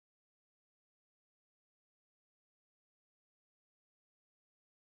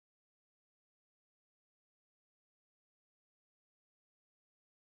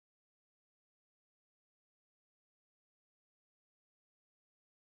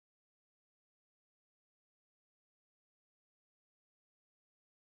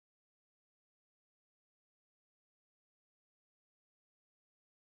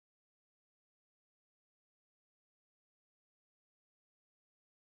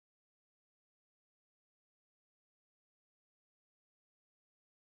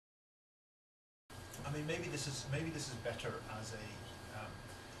maybe this is better as a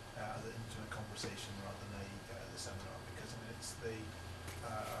into a conversation rather than the seminar, because I mean it's the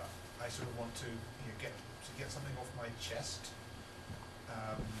I sort of want to get something off my chest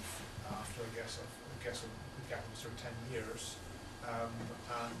after I guess a gap of sort of 10 years,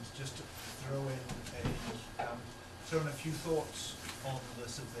 and just to throw in a few thoughts on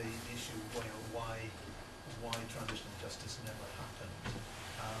this of the issue, why transitional justice never happened,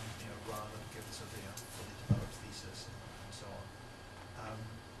 rather than give us a fully developed thesis and so on.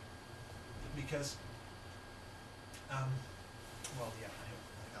 Because, well, yeah, I think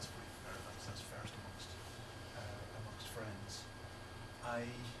that's pretty fair. That's fairest amongst friends. I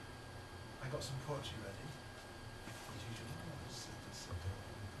got some poetry ready, as usual.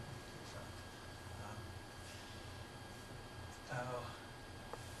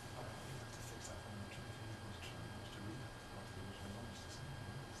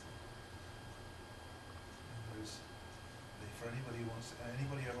 For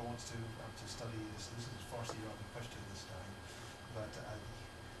anybody ever wants to study this is Farsi rather than Pashto this time, but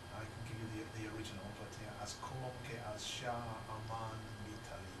I can give you the original. But as kolom ke as Shah Aman mi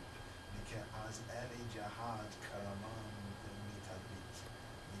talib, ke as Ali Jahad Karaman mi talib,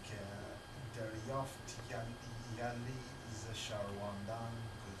 ke daryaft yali z Sharwandan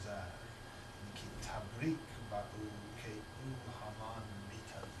guzar, ke tabrik ba'u ke u haman mi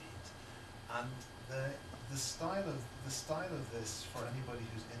talib. And the style of this, for anybody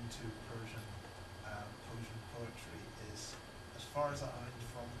who's into Persian poetry, is, as far as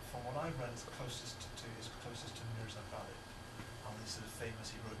from what I've read, is closest to Mirza Ghalib. And he's sort of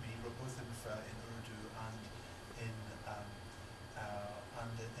famous. He wrote both in Urdu and in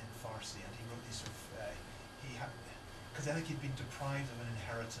Farsi, and he wrote these sort of because I think he'd been deprived of an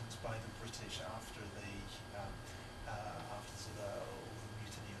inheritance by the British after the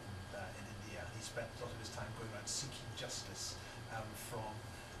mutiny in India. He spent a lot of his time going around seeking justice from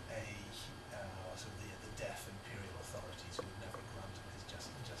the deaf imperial authorities who would never grant him his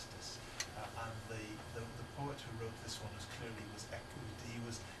justice. And the poet who wrote this one was clearly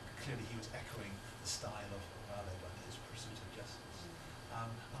echoing the style of Ghalib and his pursuit of justice.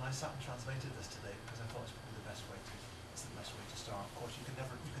 And I sat and translated this today because I thought it's probably the best way to start. Of course, you can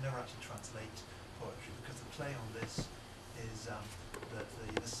never actually translate poetry, because the play on this is that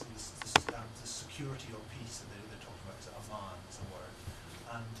the security or peace that they're talking about is Aman, is a word,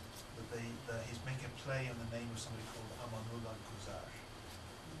 and that he's making a play on the name of somebody called Amanullah Guzar,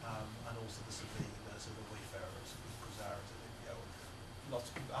 and also the wayfarers, Guzar. Lots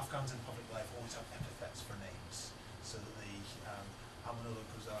of people, Afghans in public life always have epithets for names, so that the Amanullah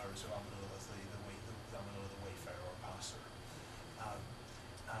Guzar is Amanullah as the Amanullah the wayfarer or passer,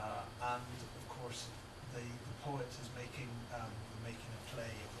 and of course the poet is making a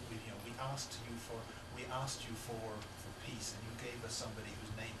play of we asked you for peace, and you gave us somebody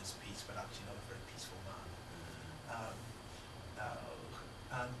whose name is peace, but actually not a very peaceful man.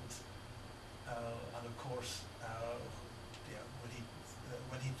 And of course,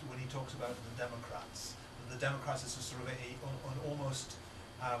 when he talks about the Democrats is a sort of almost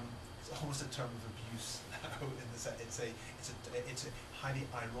it's almost a term of abuse now. In the sense, it's a highly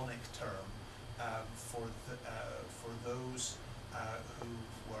ironic term for those who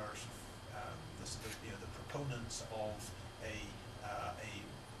were the proponents of a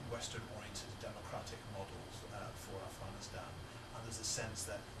Western-oriented democratic model for Afghanistan, and there's a sense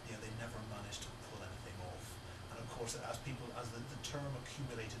that they never managed to pull anything off. And of course, as the term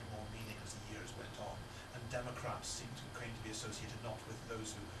accumulated more meaning as the years went on, and Democrats came to be associated not with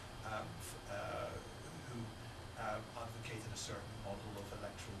those who advocated a certain model of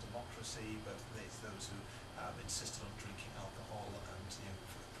electoral democracy, but it's those who insisted on drinking alcohol and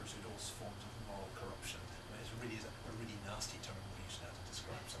pursued all forms of moral corruption. I mean, it really is a really nasty term we use now to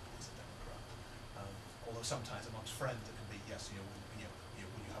describe somebody as a Democrat. Although sometimes amongst friends it can be, yes, will you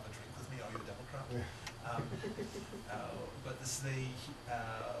have a drink with me? Are you a Democrat? But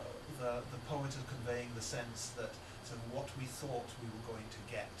the poet is conveying the sense that what we thought we were going to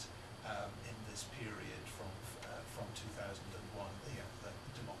get in this period from 2001, the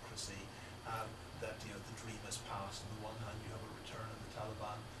democracy, that the dream has passed. On the one hand, you have a return of the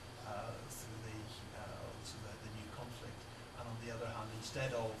Taliban through the new conflict, and on the other hand,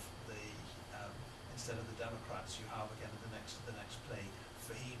 instead of the Democrats, you have again the next play.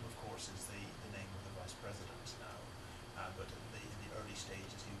 Fahim, of course, is the name of the vice president now, but in the early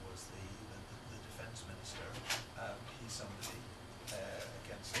stages he was the defense minister. He's somebody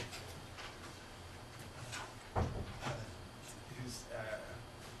against who's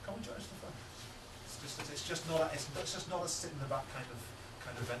come and join us, Stefan. It's just not a sit in the back kind of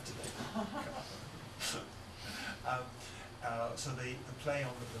ventilator. So the play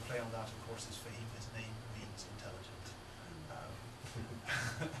on that, of course, is Fahim. His name means intelligent.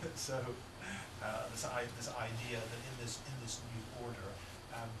 So this idea that in this new order,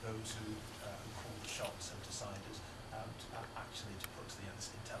 those who call the shots have decided actually to put this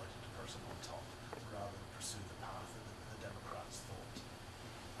intelligent person on top rather than pursue the path that the Democrats thought.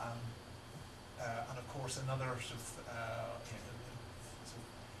 And of course, another sort of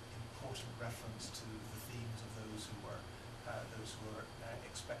important reference to the themes of those who were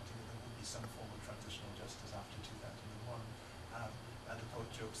expecting that there would be some form of transitional justice after 2001. And the poet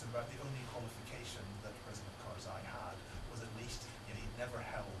jokes about the only qualification that President Karzai had was at least he'd never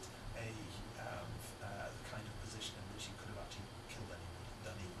held a kind of position in which he could have actually killed anybody,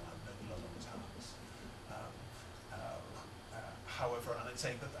 done evil, had no blood on his hands. However, and it's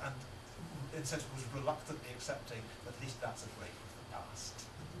saying that, and in a sense, was reluctantly accepting that at least that's a break with the past.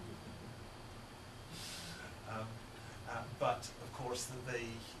 But of course, the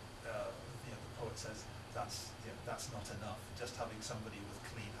poet says that's not enough. Just having somebody with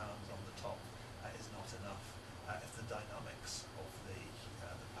clean hands on the top is not enough. If the dynamics of the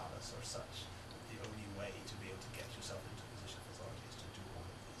palace are such that the only way to be able to get yourself into a position of authority is to do all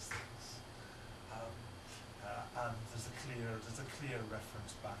of these things. And there's a clear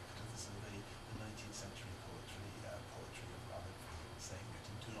reference back to the 19th century poetry of Ghalib, saying that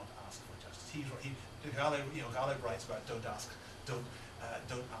do not ask for justice. Ghalib writes about don't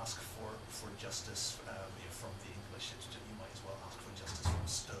ask for justice from the English. You might as well ask for justice from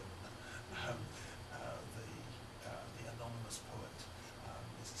stone. The anonymous poet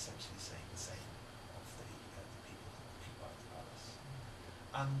is essentially saying the same of the people who occupy the palace.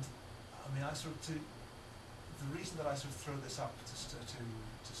 And I mean, the reason that I sort of throw this up to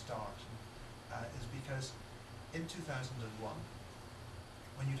start is because in 2001,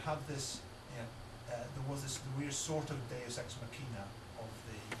 when you'd have this, there was this weird sort of Deus Ex Machina of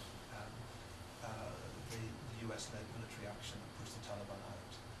the US-led military action that pushed the Taliban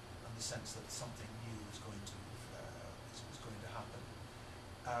out, and the sense that something new is going to happen.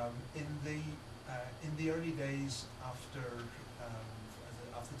 In the early days after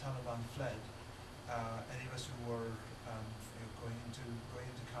the Taliban fled, any of us who were going into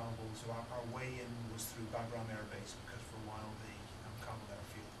Kabul, so our way in was through Bagram Air Base, because for a while the Kabul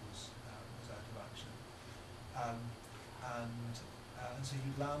airfield was out of action, and so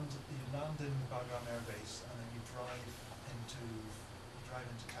you land in Bagram Air Base, and then you drive into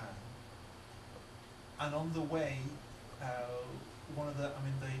town, and on the way, one of the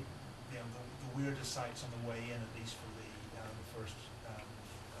weirdest sights on the way in, at least for the first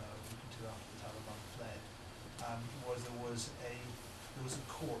week or two after the Taliban fled, was there was a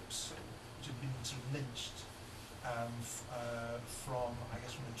corpse which had been sort of lynched from a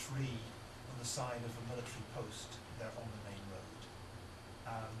tree on the side of a military post there on the main road.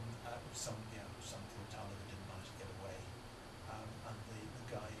 Some poor Taliban didn't manage to get away, and the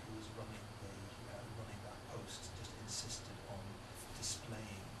guy who was running that post just insisted on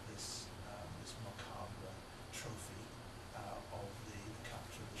displaying this macabre trophy of the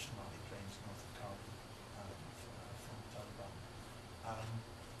capture of the Somali plains north of Kabul from the Taliban.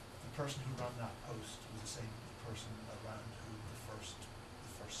 The person who ran that post was the same person around whom the first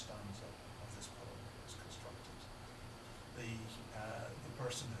stanza of this poem was constructed. The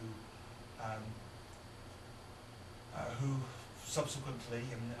person who subsequently,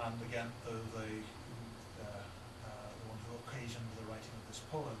 and again the one who occasioned the writing of this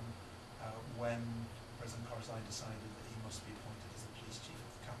poem, when President Karzai decided that he must be appointed as the police chief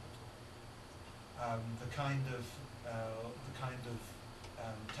of the capital. The kind of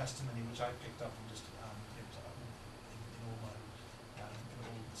testimony which I picked up and just in all the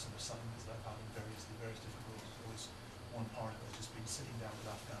sort of assignments that I've had in various different roles, always one part of it has just been sitting down with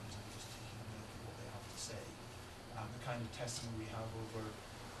Afghans and just taking a note of what they have to say. The kind of testimony we have over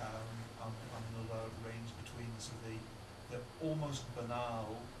the range between sort of the almost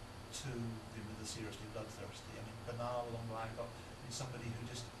banal to the seriously bloodthirsty. I mean, banal along the line, somebody who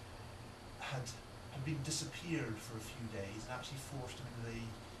just had been disappeared for a few days and actually forced into the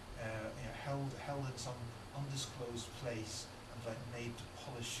held in some undisclosed place and made to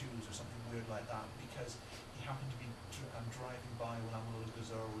polish shoes or something weird like that, because he happened to be driving by when Amal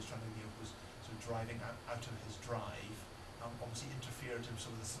al-Ghazar was trying to was sort of driving out of his drive, obviously interfered in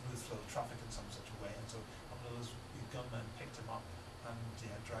sort of the smooth flow of traffic in some such a way, and so Amal's gunmen picked him up and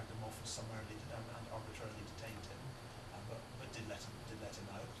dragged him off summarily and arbitrarily detained him, but did let him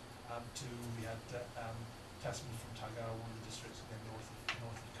out. We had testimony from Tagar, one of the districts again north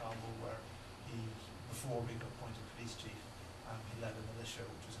of Kabul, where he, before being appointed police chief, He led a militia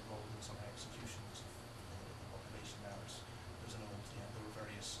which was involved in some executions of the population there. There's an old, there were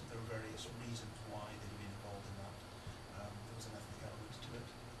various reasons why they'd been involved in that. There was an ethnic element to it.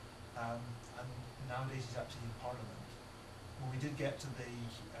 And nowadays he's actually in Parliament. When we did get to the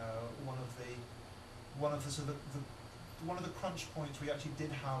one of the crunch points, we actually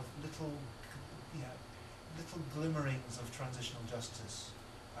did have little glimmerings of transitional justice,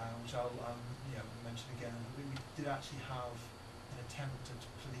 which I'll mention again. We did actually have an attempt at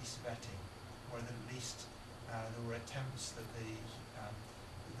police vetting, where at least there were attempts that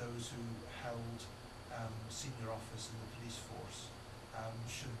those who held senior office in the police force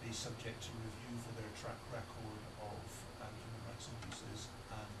should be subject to review for their track record of human rights abuses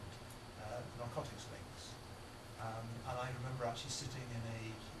and narcotics links. And I remember actually sitting in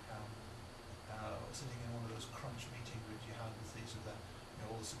one of those crunch meetings which you had with these of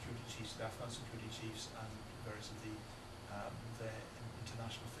all the security chiefs, the Afghan security chiefs, and various of the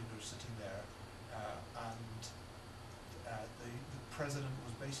international figures sitting there, and the president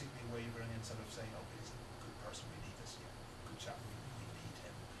was basically wavering and sort of saying, "Oh, he's a good person, we need this, good chap, we need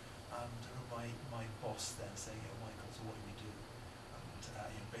him." And my boss then saying, "Michael, so what do we do?"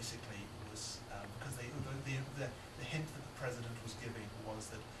 And basically it was because the hint that the president was giving was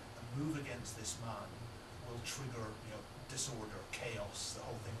that a move against this man will trigger disorder, chaos, the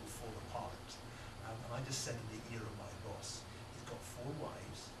whole thing will fall apart. And I just said in the ear of my boss, he's got 4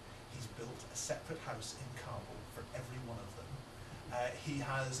 wives, he's built a separate house in Kabul for every one of them. He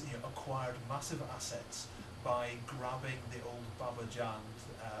has acquired massive assets by grabbing the old Baba Jan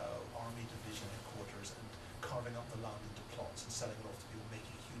army division headquarters and carving up the land into plots and selling it off to people,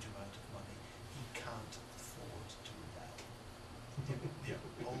 making a huge amount of money. He can't afford to rebel.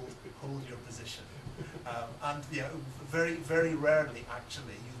 Hold your position. And very, very rarely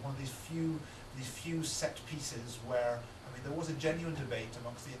actually, he's one of these few set pieces where there was a genuine debate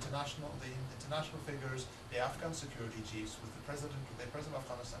amongst the international figures, the Afghan security chiefs, with the president of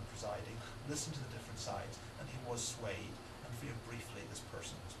Afghanistan presiding, listened to the different sides, and he was swayed, and briefly this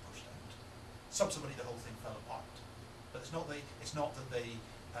person was pushed out. Subsequently the whole thing fell apart. But there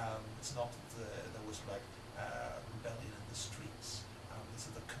was rebellion in the streets. This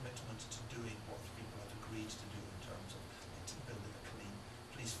is the commitment to doing what people had agreed to do in terms of building a clean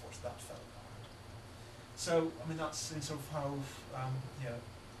police force. That fell apart. So that's sort of how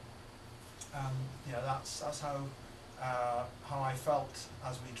that's how I felt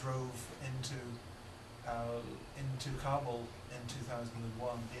as we drove into Kabul in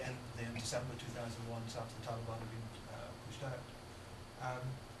 2001, the end December 2001, after the Taliban had been pushed out.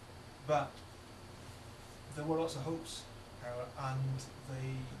 But there were lots of hopes, and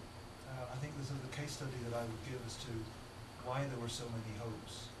I think this is the case study that I would give as to why there were so many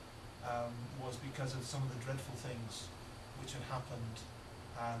hopes. Was because of some of the dreadful things which had happened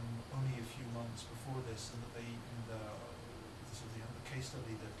only a few months before this, and that the case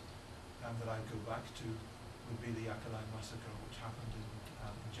study that I go back to would be the Yakalan massacre, which happened in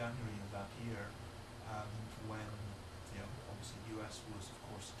January of that year, when obviously the US was of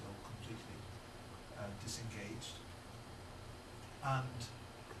course still completely disengaged, and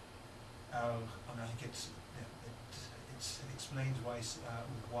I think it explains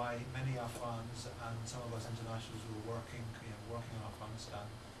why many Afghans and some of us internationals who were working in Afghanistan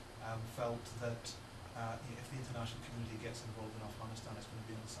felt that if the international community gets involved in Afghanistan, it's going to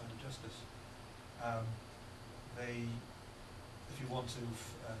be on the side of justice. If you want to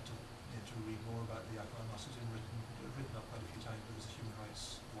read more about the Afghan massacre, it's written up quite a few times. There was a Human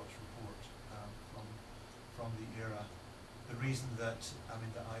Rights Watch report from the era. The reason that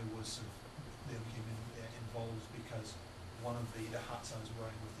I was involved because one of the hats I was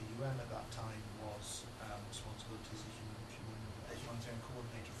wearing with the UN at that time was responsibilities as humanitarian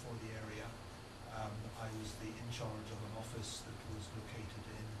coordinator for the area. I was in charge of an office that was located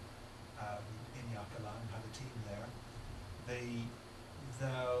in Yakalan, had a team there. The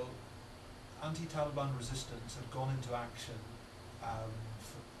anti-Taliban resistance had gone into action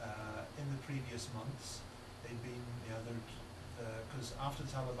in the previous months. They'd been, because after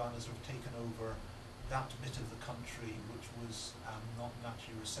the Taliban has sort of taken over that bit of the country which was not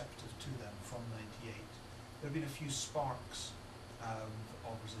naturally receptive to them from '98, there have been a few sparks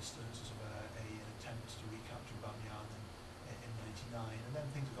of resistance, an attempt to recapture Bamyan in '99, and then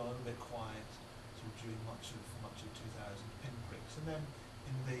things have gone a little bit quiet during much of 2000, pinpricks, and then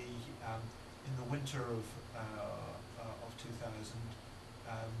in the winter of 2000,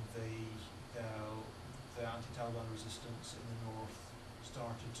 the anti-Taliban resistance in the north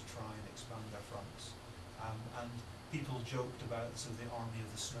started to try and expand their fronts, and people joked about the army of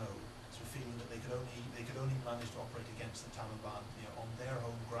the snow, sort of feeling that they could only manage to operate against the Taliban, on their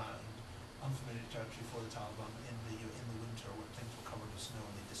home ground, unfamiliar territory for the Taliban in the winter when things were covered with snow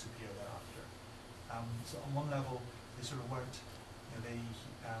and they disappear thereafter. So on one level, they sort of weren't, they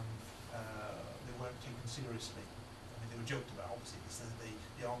weren't taken seriously. I mean, they were joked about, obviously, because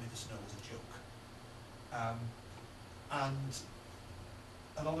the army of the snow was a joke. And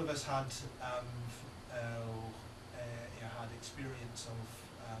a lot of us had had experience of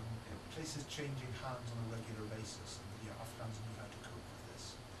places changing hands on a regular basis. And, Afghans knew how to cope with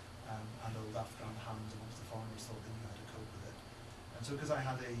this, and old Afghan hands amongst the farmers thought they knew how to cope with it. And so, because I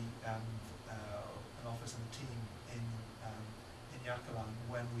had an office and a team in Yakalan,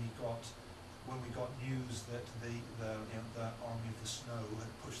 when we got news that the army of the snow had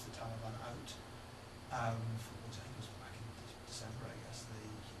pushed the Taliban out, which I think was back in December, I guess.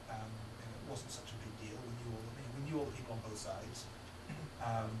 It wasn't such a big deal. We knew all the people on both sides,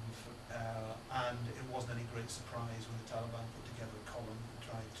 and it wasn't any great surprise when the Taliban put together a column and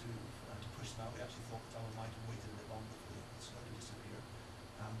tried to push them out. We actually thought the Taliban might have waited a bit longer for the snow to disappear,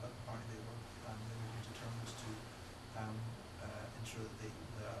 but apparently they were determined to ensure that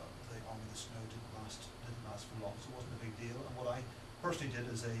the army of the snow didn't last for long. So it wasn't a big deal. And what I personally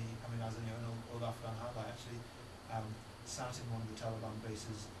did as an old Afghan hand, I actually sat in one of the Taliban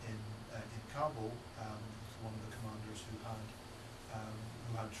bases in Kabul, one of the commanders who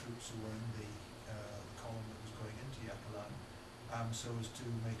had troops who were in the column that was going into Yakalan, so as to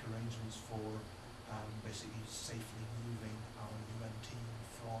make arrangements for basically safely moving our UN team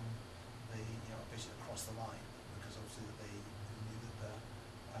from basically across the line, because obviously that they knew that the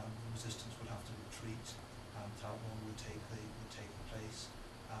resistance would have to retreat, Taliban would take the place,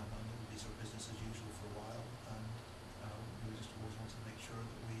 and it would be sort of business as usual for a while, and we just always wanted to make sure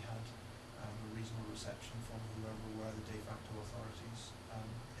that we had a reasonable reception from whoever were the de facto authorities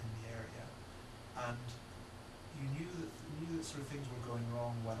in the area. And you knew that sort of things were going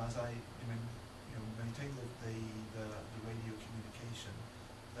wrong when, as I maintained the radio communication,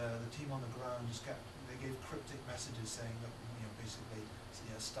 the team on the ground just they gave cryptic messages saying that basically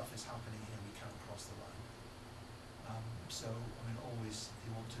stuff is happening here, we can't cross the line. So always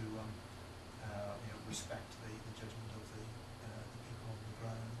you want to respect the judgment of the people on the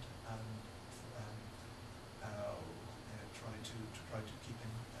ground, and try to keep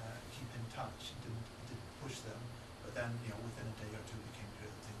in touch. Didn't push them, but then within a day or two it became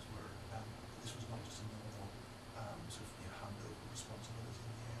clear that things were this was not just a normal sort of handover of responsibility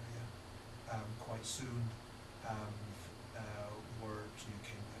in the area. Quite soon, word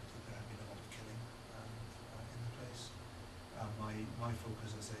came out that there had been a lot of killing in the place. My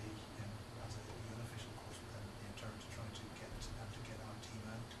focus as a UN official, of course, would then turn to trying to get our team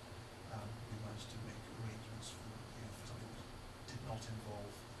out. We managed to make arrangements for something that did not involve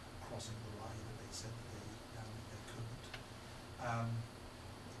crossing the line that they said that they couldn't.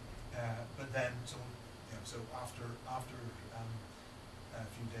 But then, so after a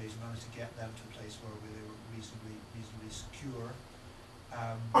few days, we managed to get them to a place where they were reasonably secure.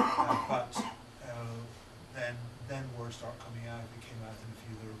 But then word started coming out. We came out, and a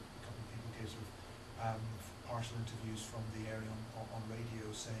couple of people gave sort of partial interviews from the area on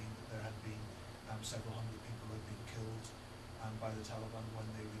radio, saying that there had been several hundred people who had been killed by the Taliban when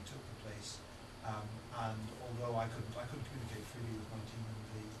they retook the place. And although I couldn't communicate freely with my team in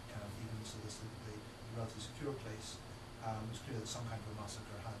even so this the relatively secure place, it was clear that some kind of a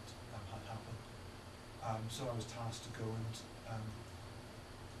massacre had happened. So I was tasked to go and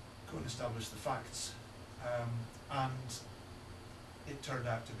establish the facts, and it turned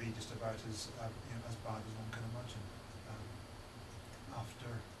out to be just about as bad as one can imagine. After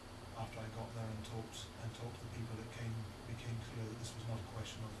I got there and talked to the people, it became clear that this was not a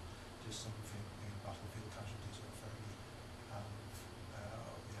question of just something battlefield casualties or fairly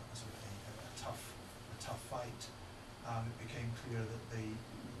sort of a tough fight. It became clear that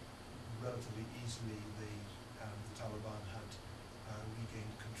relatively easily the Taliban had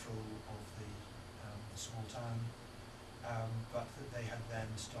regained control of the small town, but that they had then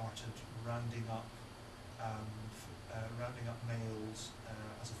started rounding up males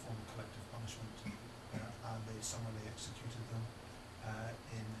as a form of collective punishment, and they summarily executed them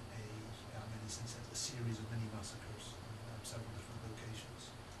in a series of mini massacres in several different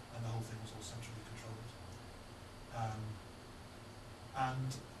locations, and the whole thing was all centrally controlled.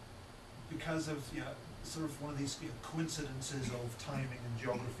 And because of sort of one of these coincidences of timing and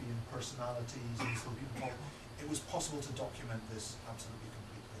geography and personalities and sort of people, it was possible to document this absolutely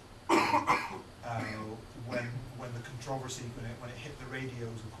completely. When the controversy, when it hit the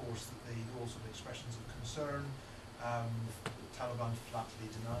radios, of course, all sort of expressions of concern, Taliban flatly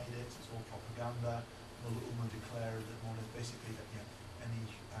denied it. It's all propaganda. Mullah declared that basically that any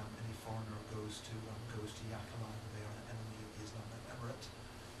foreigner goes to Yakalan, they are an enemy of the Islamic Emirate,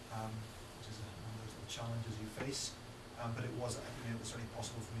 which is one of those challenges you face. But it was certainly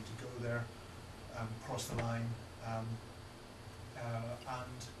possible for me to go there, cross the line, and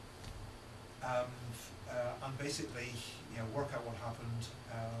basically work out what happened,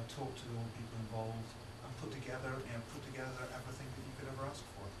 talk to all the people involved, and put together everything that you could ever ask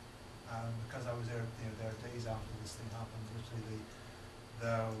for. Because I was there, there days after this thing happened. Literally,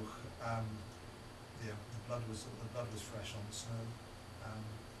 the blood was fresh on the snow.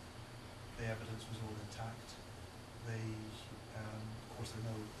 The evidence was all intact. Of course, there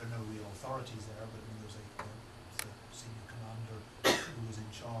are no real authorities there, but there was a senior commander who was in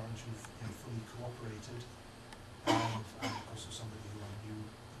charge, who fully cooperated, and of course was somebody who I knew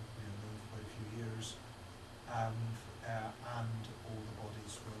known for quite a few years, and all the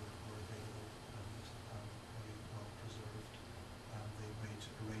bodies were available and very well preserved. They made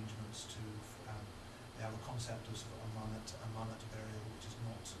arrangements to. They have a concept of a manat burial, which is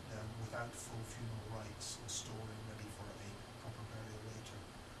not without full funeral rites, storing ready for a proper burial later.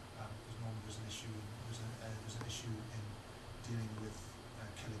 Because normally there's an issue in dealing with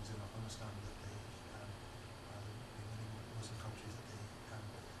killings in Afghanistan that in many Muslim countries that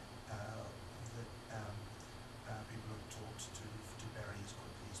people are taught to bury as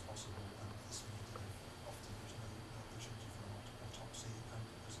quickly as possible, and this means that often there's no opportunity for an autopsy, and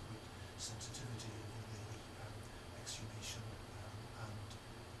there's a great sensitivity over the exhumation and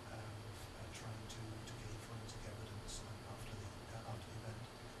trying to gain forensic evidence after the event.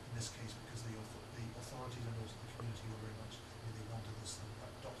 In this case, because the authorities and also the community were very much they wanted this thing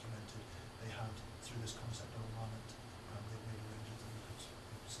documented, they had through this concept of a manat, they made arrangements that we could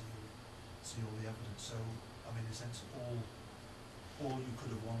see all the evidence. So I mean, in a sense, all you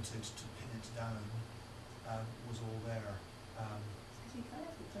could have wanted to pin it down was all there. Excuse me, can I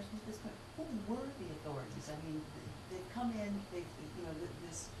ask a question at this point? Who were the authorities? I mean, they've come in,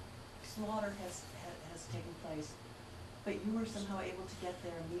 this slaughter has taken place, but you were somehow able to get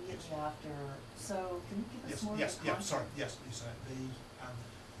there immediately after. So can you give us more context? Yes, Lisa. The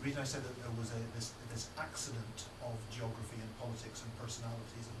reason I said that there was this accident of geography and politics and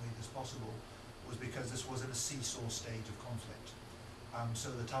personalities that made this possible was because this was in a seesaw stage of conflict. So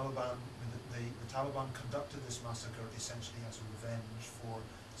the Taliban conducted this massacre essentially as a revenge for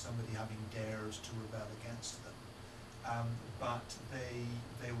somebody having dared to rebel against them. But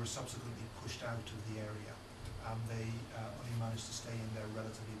they were subsequently pushed out of the area. They only managed to stay in there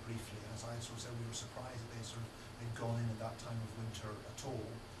relatively briefly. As I sort of said, we were surprised that they'd gone in at that time of winter at all.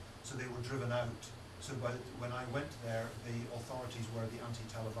 So they were driven out. So when I went there, the authorities were the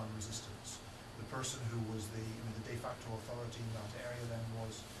anti-Taliban resistance. The person who was the de facto authority in that area then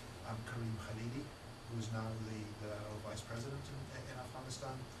was Karim Khalili, who is now the vice president in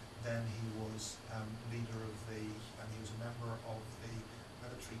Afghanistan. Then he was leader of he was a member of the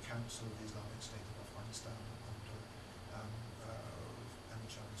military council of the Islamic State of Afghanistan under and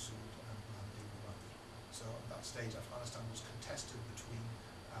So at that stage, Afghanistan was contested between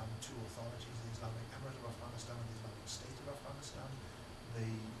two authorities, the Islamic Emirate of Afghanistan and the Islamic State of Afghanistan.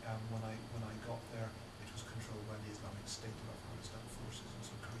 When I got there, it was controlled by the Islamic State of Afghanistan forces, and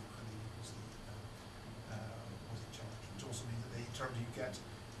so Karim Khalili was in charge. Which also means that in terms you get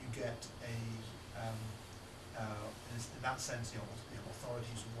a in that sense,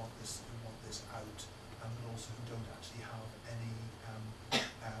 authorities who want this out, but also who don't actually have any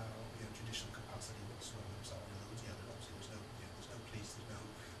judicial capacity whatsoever themselves. There's no police,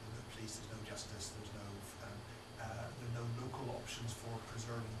 there's no justice, there are no local options for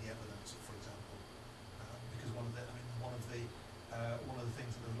preserving the evidence, for example, because one of the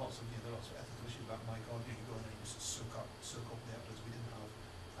things that there are lots of ethical issues about. My God, you go in and you just soak up the evidence. We didn't have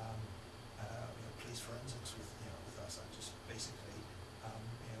police forensics with us. I just basically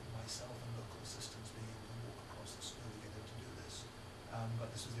myself and local assistants being able to walk across the snow together to do this. But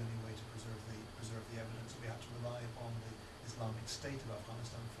this was the only way to preserve the evidence. We had to rely upon the Islamic State of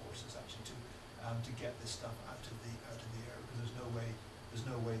Afghanistan forces actually to get this stuff out of the air, because there's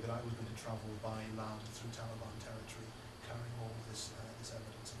no way that I was going to travel by land through Taliban territory carrying all of this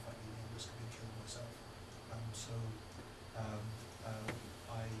evidence. In fact, even risk of being killed myself.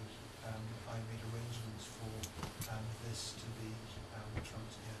 I made arrangements for this to be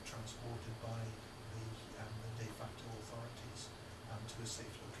transported by the de facto authorities to a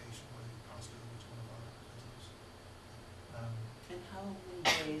safe location where we passed over to one of our representatives. And how many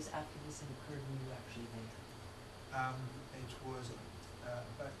days after this had occurred were you actually there? It was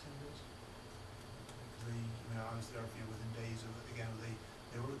about 10 days. I was there within days of it. Again, the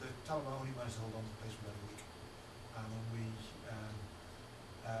Taliban only managed to hold on to the place for about a week. And we,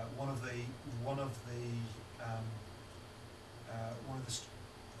 one of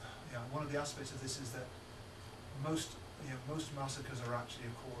the aspects of this is that most massacres are actually,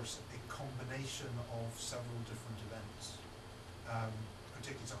 of course, a combination of several different events.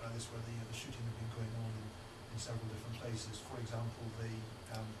 Particularly something like this, where the shooting had been going on in several different places. For example, the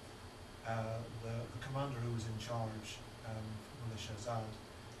commander who was in charge, Mullah Shahzad,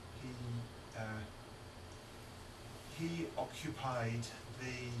 he occupied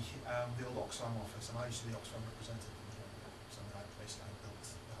the old Oxfam office, and I used to be the Oxfam representative here. So I basically built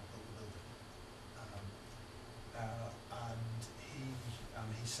the building. And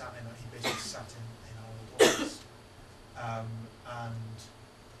he basically sat in our old office.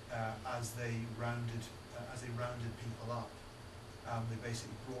 As they rounded people up, they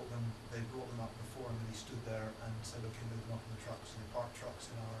basically brought them up before him, and he stood there and said, "Okay, move them up in the trucks." And they parked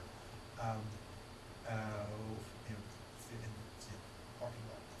trucks in our parking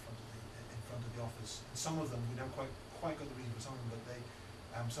lot in front of the office. And some of them, we never quite got the reason for some of them, but they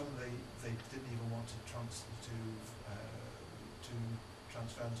didn't even want to transfer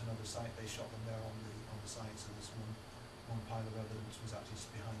them to another site. They shot them there on the site. So this one pile of evidence was actually just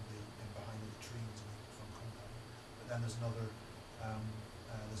behind the trees in the front compound. But then there's another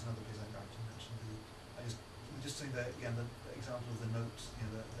place I actually mentioned. Just saying that again, the example of the notes,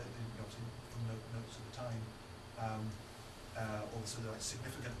 obviously from notes at the time. Also, there are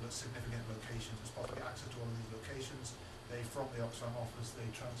significant locations. It's possible to get access to all of these locations. From the Oxfam office, they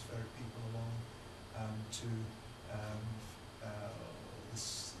transferred people along to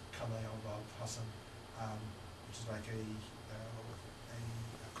this Calais al-Bab Hassan, which is like a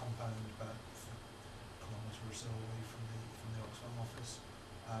compound about a kilometre or so away from the Oxfam office,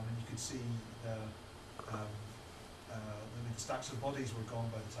 and you could see the stacks of bodies were gone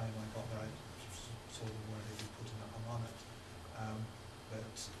by the time I got there. I saw them where they'd been put in on it,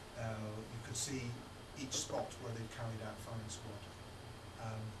 but you could see each spot where they'd carried out firing squad,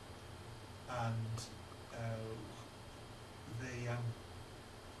 and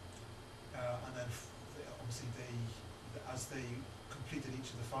then obviously as they completed each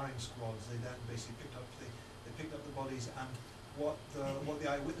of the firing squads, they then basically picked up the bodies, and what the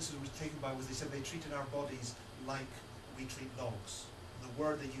eyewitnesses were taken by was they said they treated our bodies like we treat logs. And the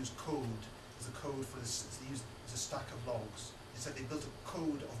word they used, code, is a code for this. They used a stack of logs. They said they built a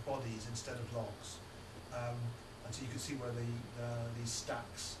code of bodies instead of logs, and so you could see where these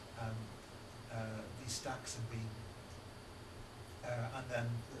stacks had been, and then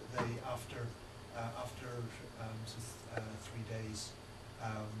they after 3 days,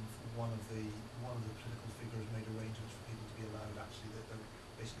 one of the political figures made arrangements for people to be allowed, actually, that they're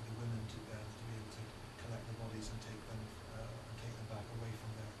basically the women to be able to collect the bodies and take them back away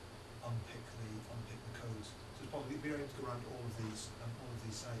from there, unpick the codes. So it's probably be able to go around all of these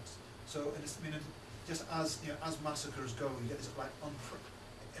sites. So just as as massacres go, you get this like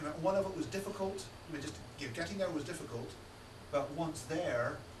one of it was difficult. Getting there was difficult, but once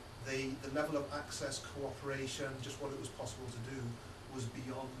there, the level of access, cooperation, just what it was possible to do, was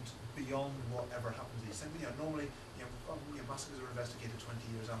beyond whatever happened to these things. Normally, massacres are investigated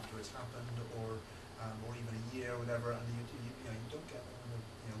 20 years after it's happened, or even a year, or whatever, and you don't get that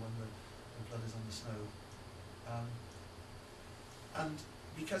when the blood is on the snow. And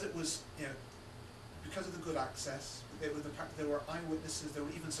because it was, because of the good access, the fact that there were eyewitnesses, there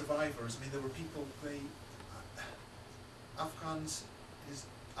were even survivors. There were people. Afghans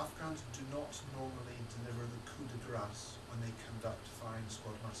do not normally deliver the coup de grace when they conduct firing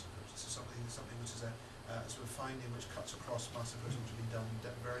squad massacres. This is something which is a sort of finding which cuts across massacres which have been done in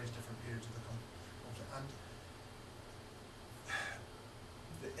various different periods of the conflict. And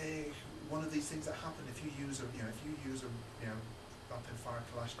one of these things that happen if you use a rapid fire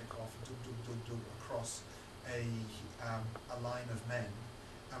Kalashnikov across a line of men,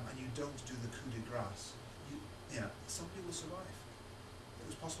 and you don't do the coup de grace, somebody will survive. It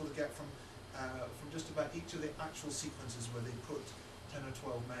was possible to get from just about each of the actual sequences where they put 10 or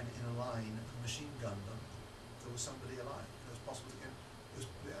 12 men in a line and machine gun them, there was somebody alive. It was possible to get.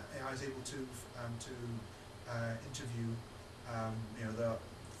 I was able to interview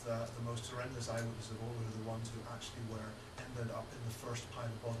the most horrendous eyewitnesses of all, who were the ones who actually ended up in the first pile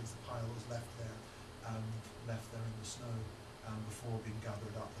of bodies. The pile was left there in the snow before being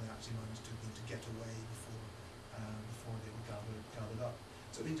gathered up, and they actually managed to get away before they were gathered up.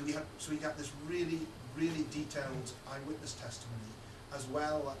 So it means we got this really, really detailed eyewitness testimony, as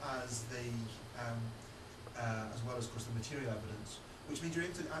well as of course the material evidence, which means you're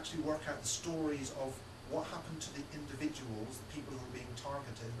able to actually work out the stories of what happened to the individuals, the people who were being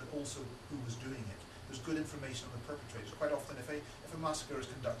targeted, but also who was doing it. There's good information on the perpetrators. Quite often, if a massacre is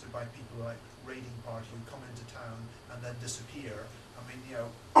conducted by people like raiding party who come into town and then disappear, I mean, you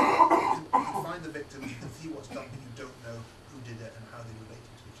know, you can find the victim, you can see what's done, but you don't know who did it and how they related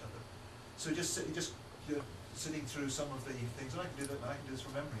to each other. So just sitting through some of the things, and I can do that. I can do this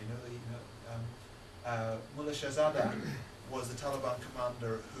from memory. Mullah Shahzada was the Taliban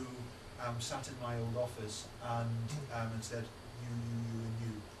commander who sat in my old office and said, you, and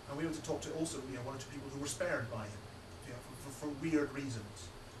you. And we were able to talk to also, you know, one or two people who were spared by him, you know, for weird reasons.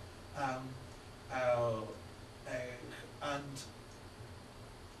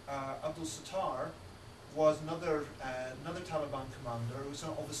 Abdul Sattar was another Taliban commander who was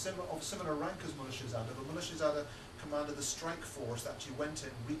of a similar rank as Mullah Shahzada, but Mullah Shahzada commanded the strike force that actually went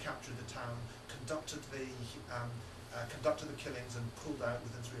in, recaptured the town, conducted the killings, and pulled out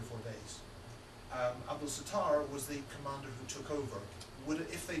within 3 or 4 days. Abdul Sattar was the commander who took over.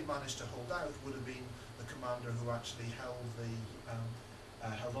 If they'd managed to hold out, would have been the commander who actually held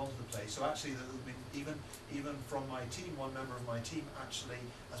on to the place. So actually, even from my team, one member of my team actually,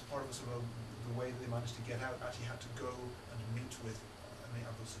 as part of the way that they managed to get out, actually had to go and meet with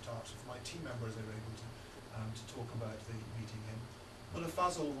Abdul Sattar. So for my team members, they were able to talk about meeting him. Mullah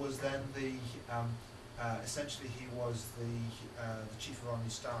Fazl was then essentially he was the chief of army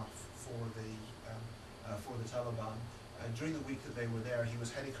staff for the Taliban. During the week that they were there, he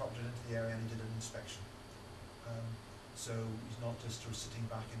was helicoptered into the area and he did an inspection. So he's not just sort of sitting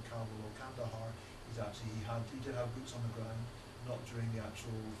back in Kabul or Kandahar. He did have boots on the ground, not during the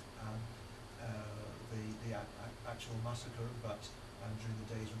actual actual massacre, but during the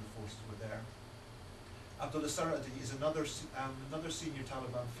days when the forces were there. Abdullah Saradi is another senior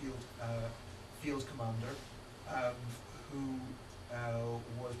Taliban field commander who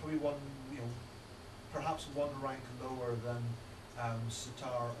was probably perhaps one rank lower than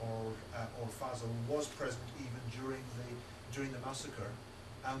Sattar or Fazl, was present even during the massacre.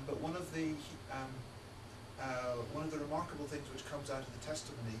 But one of the remarkable things which comes out of the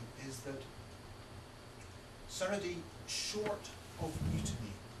testimony is that Saradi, short of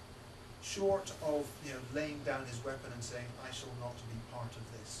mutiny, short of laying down his weapon and saying, "I shall not be part of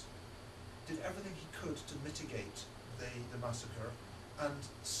this," did everything he could to mitigate the massacre and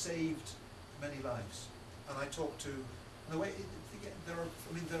saved many lives. And I talked to, in the way, there are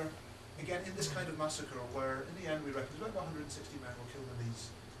again in this kind of massacre where in the end we reckon about 160 men were killed in these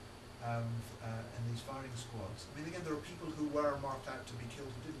firing squads. I mean, again, there are people who were marked out to be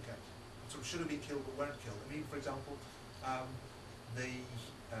killed who didn't get, sort of should have been killed but weren't killed. I mean, for example, the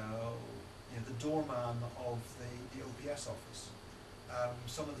doorman of the OPS office.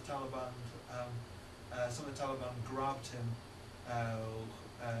 Some of the Taliban grabbed him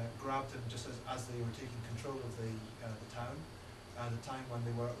just as they were taking control of the town. At the time when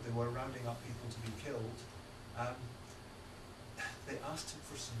they were rounding up people to be killed, they asked him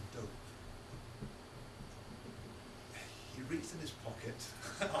for some dope. He reached in his pocket.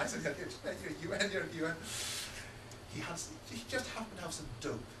 I said, he just happened to have some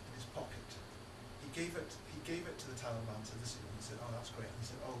dope in his pocket. He gave it to the Taliban. So he said, "Oh, that's great." And he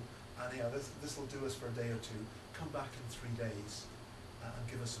said, "Oh, and yeah, this will do us for a day or two. Come back in 3 days and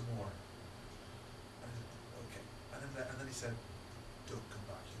give us some more." And I said, "Okay." And then he said, "Don't come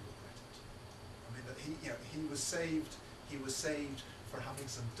back. You'll regret it." I mean, that he was saved. He was saved for having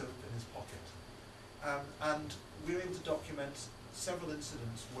some dope in his pocket. And we were able to document several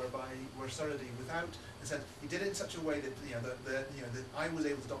incidents where Saradi, he said he did it in such a way that that I was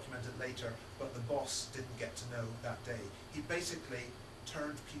able to document it later, but the boss didn't get to know that day. He basically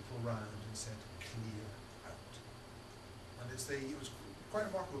turned people round and said, "Clear out." And it was quite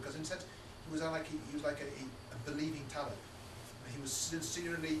remarkable because instead he was like a believing Talib. He was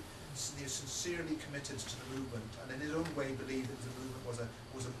sincerely committed to the movement, and in his own way believed that the movement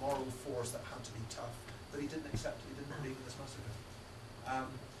was a moral force that had to be tough. But he didn't believe in this massacre.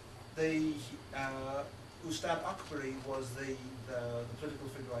 Ustad Akbari was the political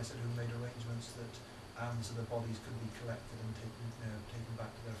figure I said who made arrangements that so the bodies could be collected and taken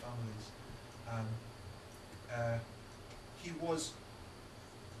back to their families. He was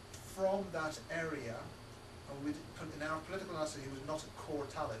from that area, and in our political analysis he was not a core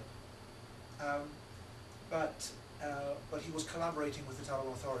Talib, but he was collaborating with the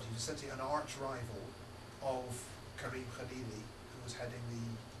Taliban authorities, essentially an arch rival of Karim Khalili, who was heading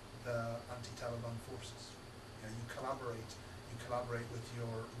the anti-Taliban forces. You collaborate with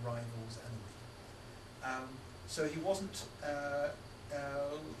your rival's enemy. So he wasn't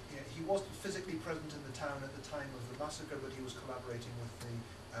he wasn't physically present in the town at the time of the massacre, but he was collaborating with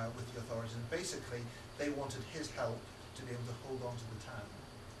the authorities, and basically they wanted his help to be able to hold on to the town.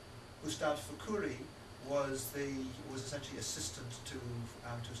 Ustad Fakuri was essentially assistant to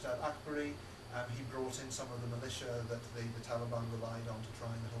Ustad Akbari. He brought in some of the militia that the Taliban relied on to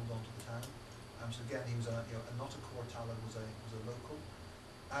try and hold on to the town. So again, he was not a core Talib, was a local.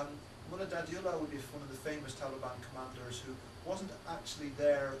 Mullah Dadullah would be one of the famous Taliban commanders who wasn't actually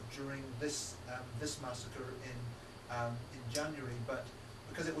there during this massacre in January, but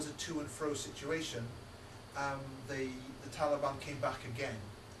because it was a to and fro situation, the Taliban came back again.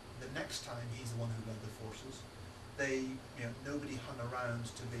 The next time, he's the one who led the forces. Nobody hung around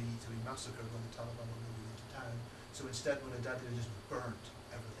to be massacred when the Taliban were moving into town. So instead, Mullah Dadullah just burnt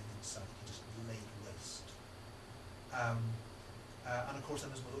everything in sight. He just laid waste. And of course,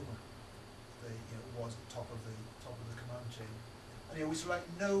 then there's Mullah Umar. Was at the top of the command chain. And we sort of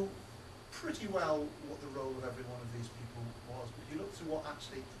know pretty well what the role of every one of these people was. But you look through what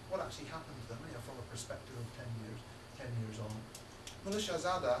actually happened to them, from a perspective of 10 years on. Mullah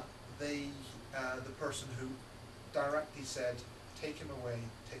Shahzada, the person who directly said, "Take him away,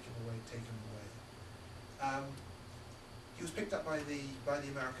 take him away, take him away." He was picked up by the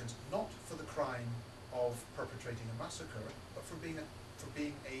Americans not for the crime of perpetrating a massacre, but for being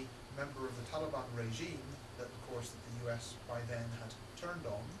a member of the Taliban regime that, of course, that the US by then had turned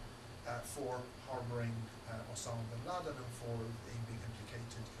on for harbouring Osama bin Laden and for being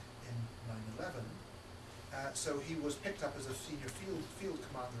implicated in 9/11. So he was picked up as a senior field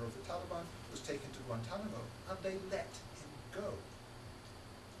commander of the Taliban, was taken to Guantanamo, and they let him go.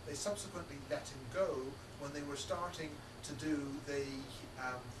 They subsequently let him go when they were starting to do the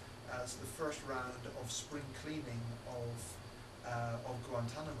first round of spring cleaning of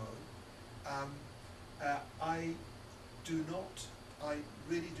Guantanamo. I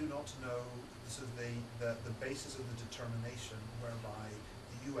really do not know the basis of the determination whereby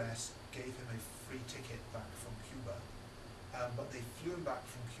the US gave him a free ticket back from Cuba, but they flew him back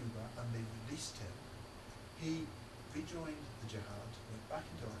from Cuba and they released him. He rejoined the jihad, went back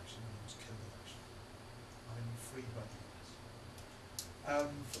into action, and was killed in action, having been freed by the US.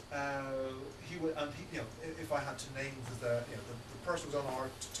 If I had to name the person who's on our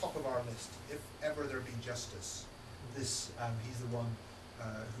top of our list, if ever there be justice, he's the one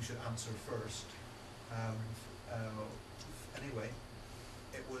who should answer first. Anyway,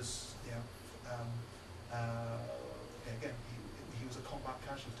 it was again he was a combat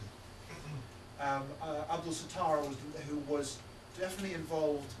casualty. Abdul Sattar who was definitely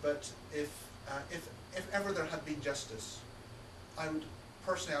involved, but if ever there had been justice, I would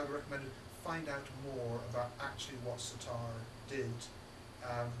recommend find out more about actually what Sattar did,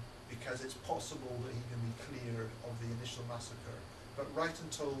 because it's possible that he can be cleared of the initial massacre. But right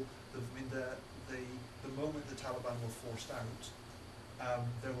until the moment the Taliban were forced out,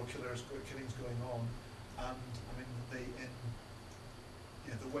 there were killings going on, and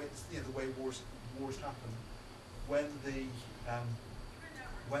the way wars happen. When the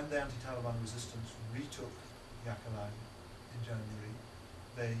anti-Taliban resistance retook Yakalan in January,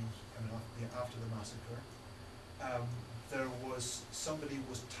 after the massacre, there was somebody who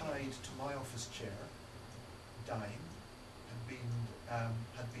was tied to my office chair, dying,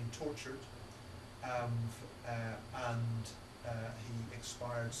 had been tortured, and he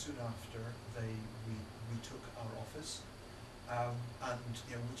expired soon after they retook our office,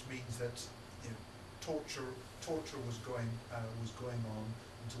 which means that torture was going on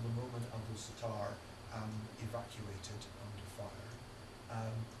until the moment Abdul Sattar evacuated under fire.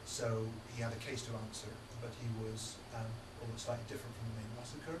 So he had a case to answer, but he was slightly different from the main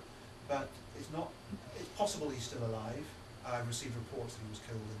massacre. But it's possible he's still alive. I received reports that he was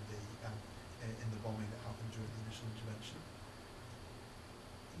killed in the bombing that happened during the initial intervention.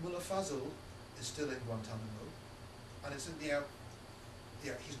 Mullah Fazl is still in Guantanamo, and he's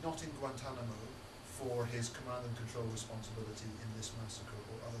not in Guantanamo for his command and control responsibility in this massacre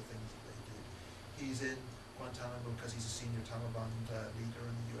or other things that they did. He's in Guantanamo because he's a senior Taliban leader,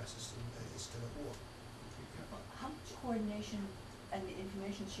 and the US is still at war. How much coordination and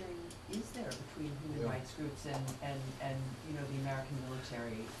information sharing is there between human rights groups and the American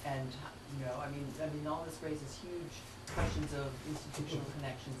military? And all this raises huge questions of institutional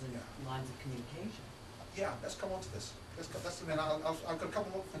connections and lines of communication. Yeah, let's come on to this. I've got a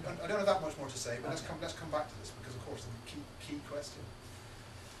couple more. I don't have that much more to say, but okay. let's come back to this, because of course the key question.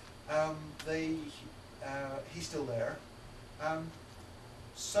 He's still there.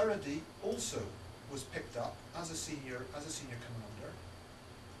 Saradi also was picked up as a senior commander,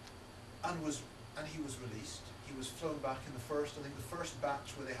 and he was released. he was flown back in the first, I think the first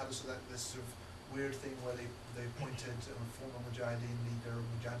batch where they had this sort of weird thing where they appointed a former Mujahideen leader,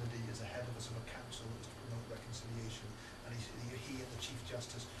 Mujahideen as a head of a sort of council that was to promote reconciliation, and he and the Chief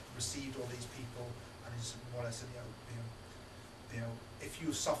Justice received all these people, and he's more or less said, if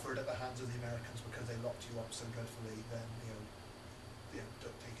you suffered at the hands of the Americans because they locked you up so dreadfully, then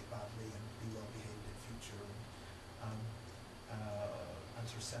don't take it badly and be well behaved in future, and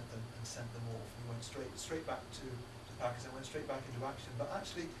sort of sent them off. He went straight back to Pakistan, went straight back into action. But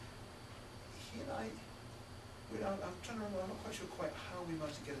actually, he and I'm trying to remember, I'm not quite sure quite how we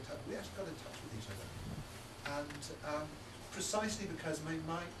managed to get in touch. We actually got in touch with each other, and precisely because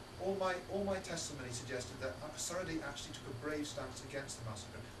all my testimony suggested that Saradi actually took a brave stance against the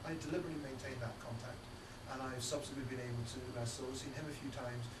massacre. I deliberately maintained that contact, and I've subsequently been able to. So I've seen him a few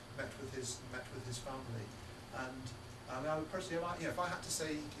times, met with his family, and I would personally, if I had to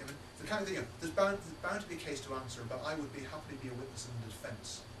say, the kind of thing, there's bound to be a case to answer, but I would happily be a witness in the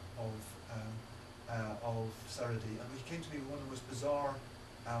defence of Saradi. And he came to me with one of the most bizarre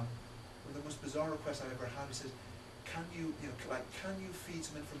requests I've ever had. He said, can you feed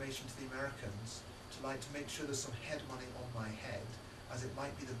some information to the Americans to make sure there's some head money on my head, as it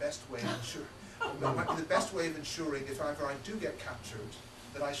might be the best way of ensuring if ever I do get captured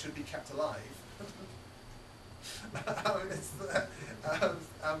that I should be kept alive.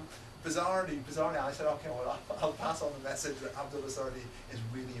 Bizarrely, I said, okay, well, I'll pass on the message that Abdullah Saradi is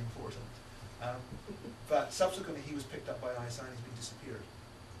really important. But subsequently, he was picked up by ISI and he's been disappeared.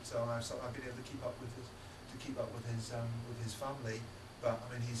 So I've been able to keep up with his family. But I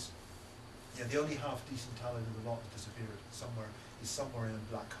mean, he's the only half decent talent of the lot has disappeared. He's somewhere in a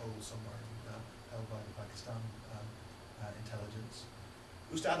black hole somewhere, held by the Pakistan intelligence.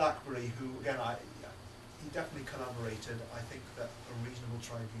 Ustad Akbari, who again he definitely collaborated. I think that a reasonable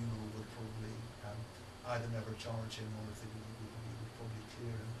tribunal would probably either never charge him, or if they would probably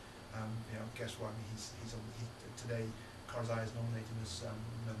clear him. Guess what? I mean, today Karzai is nominated as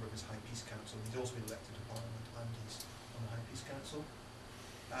member of his High Peace Council. He's also been elected to Parliament, and he's on the High Peace Council.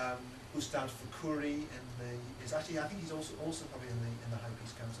 Ustad Fakuri I think he's also probably in the High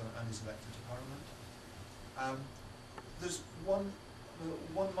Peace Council and is elected to Parliament. There's one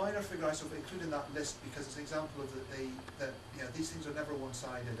minor figure I sort of include in that list because it's an example of these things are never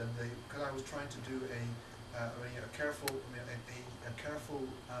one-sided, and because I was trying to do a careful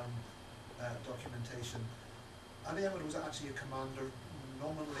documentation. Ali Ahmed was actually a commander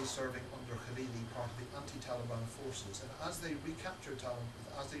nominally serving under Khalili, part of the anti-Taliban forces, and as they recaptured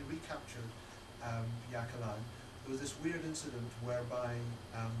Yakalan, there was this weird incident whereby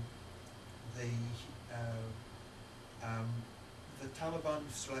the Taliban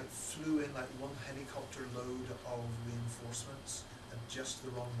flew in one helicopter load of reinforcements at just the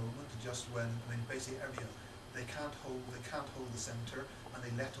wrong moment, just when basically they can't hold the centre, and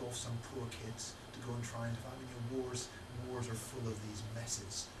they let off some poor kids to go and try and wars are full of these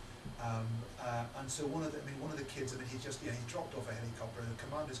messes. And so one of the kids, he dropped off a helicopter.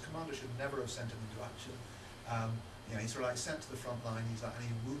 His commander should never have sent him into action. He's sent to the front line. He's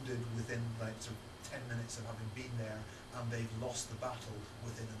wounded within 10 minutes of having been there, and they've lost the battle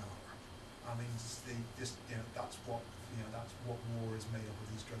within an hour. That's what war is made up of,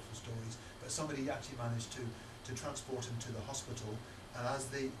 these dreadful stories. But somebody actually managed to transport him to the hospital, and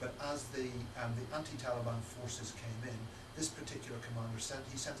as the anti-Taliban forces came in, this particular commander sent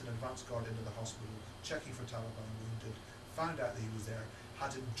an advance guard into the hospital, checking for Taliban wounded, found out that he was there,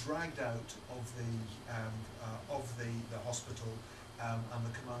 had him dragged out of the hospital, and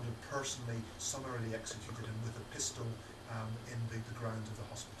the commander personally summarily executed him with a pistol in the grounds of the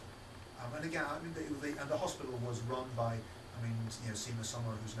hospital. And again, and the hospital was run by, Seema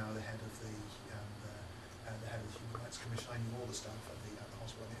Summer, who's now the head of the Human Rights Commission. I knew all the staff at the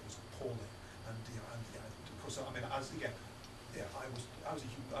hospital. It was appalling, and of course, I was a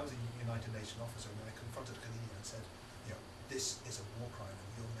United Nations officer when I confronted Khalili and said, this is a war crime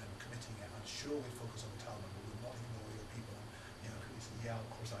and your men are committing it, and sure we focus on the Taliban, but we will not ignore your people. And he said, yeah, of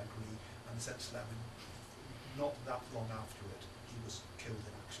course I agree. And essentially, not that long after it, he was killed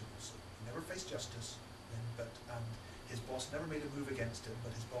in action also. He never faced justice, and his boss never made a move against him,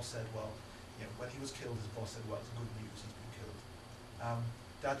 but his boss said, well, when he was killed, his boss said, well, it's good news, he's been killed.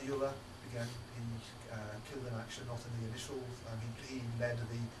 Dadiullah, again, he killed in action, not in the initial, he led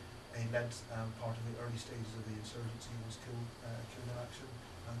part of the early stages of the insurgency. He was killed in action,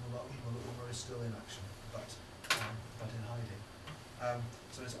 and Mullah Umar is still in action, but in hiding.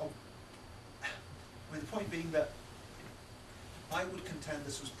 So it's, the point being that I would contend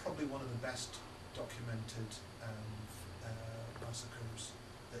this was probably one of the best documented massacres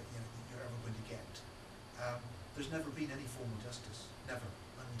that you're ever going to get. there's never been any formal justice, never.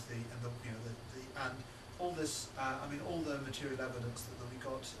 And all this, all the material evidence that we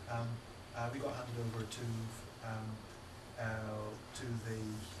got handed over to the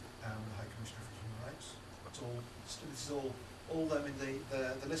High Commissioner for Human Rights. This is all the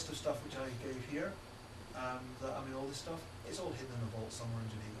list of stuff which I gave here. All this stuff, it's all hidden in a vault somewhere in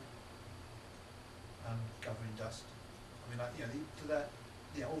Geneva, gathering dust.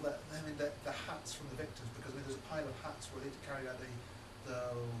 The hats from the victims, because there's a pile of hats where they carried out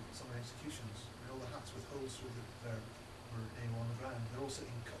some of the executions. All the hats with holes through there were on the ground. They're all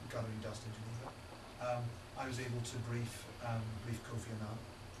sitting gathering dust in Geneva. I was able to brief Kofi Annan.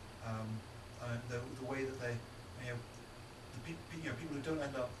 The way that they, people who don't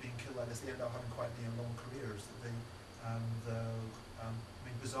end up being killed like this, they end up having quite long careers. That they,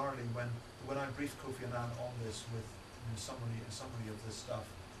 bizarrely, when I briefed Kofi Annan on this with a summary of this stuff,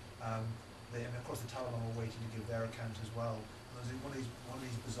 of course the Taliban were waiting to give their account as well. And there was one of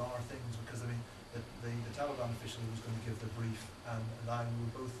these bizarre things, because the Taliban official who was going to give the brief and I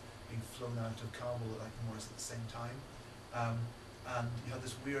were both being flown out of Kabul at more or less at the same time. And you had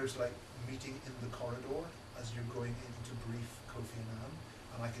this weird meeting in the corridor as you're going in to brief Kofi Annan,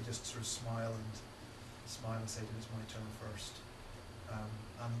 and I could just sort of smile and say to him, it's my turn first.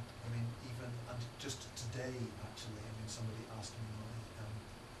 And just today actually, somebody asked me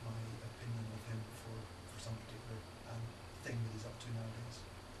my opinion of him for some particular thing that he's up to nowadays.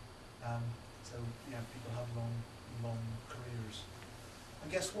 So people have long careers.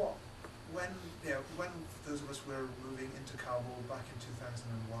 And guess what? When those of us were moving into Kabul back in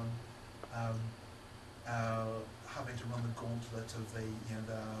 2001, having to run the gauntlet of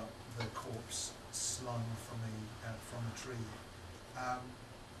the corpse slung from a tree,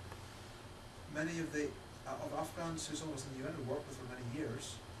 many of Afghans who saw us in the UN, who worked with for many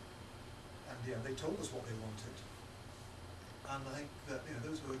years, and they told us what they wanted. And I think that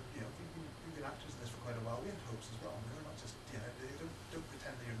those who we've been actors in this for quite a while, we had hopes as well. We're not just don't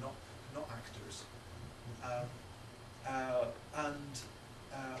pretend that you're not actors.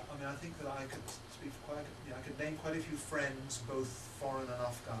 I think that I could speak for I could name quite a few friends, both foreign and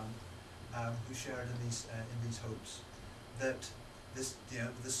Afghan, who shared in these hopes that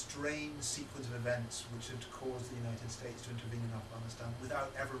the strange sequence of events which had caused the United States to intervene in Afghanistan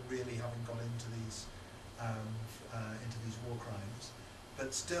without ever really having got into these war crimes,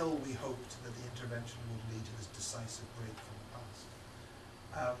 but still we hoped that the intervention would lead to this decisive break from the past.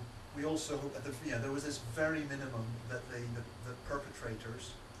 We also hoped that there was this very minimum that the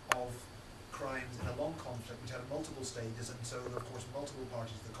perpetrators of crimes in a long conflict, which had multiple stages, and so of course multiple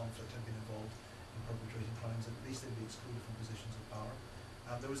parties of the conflict had been involved in perpetrating crimes, at least they'd be excluded from positions of power.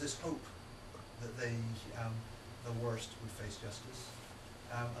 There was this hope that the worst would face justice,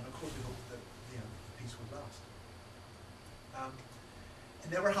 and of course we hoped that the peace would last.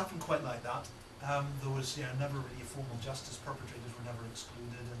 It never happened quite like that. There was never really a formal justice. Perpetrators were never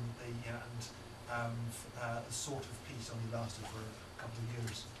excluded, and a sort of peace only lasted for a couple of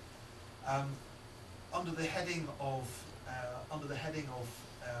years. Under the heading of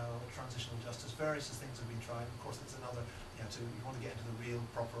transitional justice, various things have been tried. Of course, it's another. You want to get into the real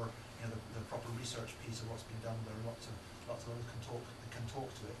proper, the proper research piece of what's been done. There are lots of others can talk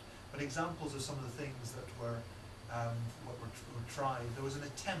to it. But examples of some of the things that were tried. There was an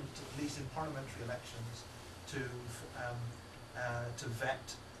attempt, at least in parliamentary elections, to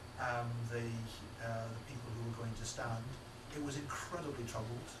vet the people who were going to stand. It was incredibly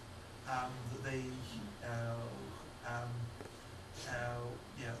troubled.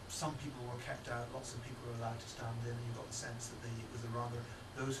 Some people were kept out. Lots of people were allowed to stand in, and you got the sense that it was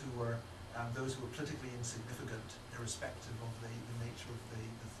those who were politically insignificant, irrespective of the nature of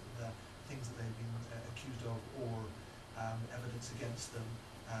the things that they'd been accused of or evidence against them,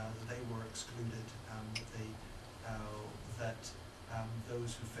 that they were excluded.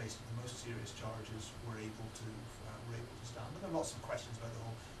 Those who faced the most serious charges were able to stand. And there are lots of questions about the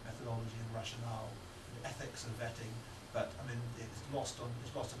whole methodology and rationale, and ethics of vetting. But it's lost on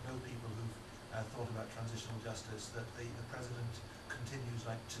no people who've thought about transitional justice that the president continues,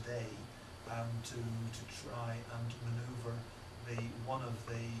 like today, to try and manoeuvre one of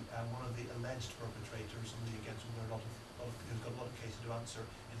the alleged perpetrators, and against whom there are who's got a lot of cases to answer,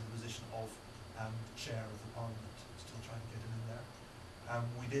 into the position of chair of the parliament. Still trying to get him in there.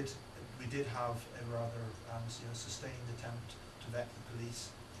 We did have a rather sustained attempt to vet the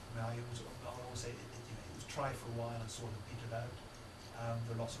police. I always say it was tried for a while and sort of petered out.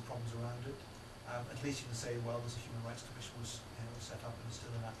 There are lots of problems around it. At least you can say, well, there's a Human Rights Commission was set up and is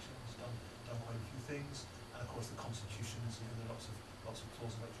still in action. It's done quite a few things. And of course, the Constitution is there are lots of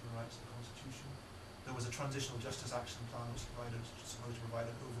clauses about human rights in the Constitution. There was a transitional justice action plan which was supposed to provide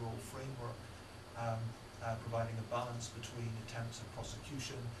an overall framework, providing a balance between attempts at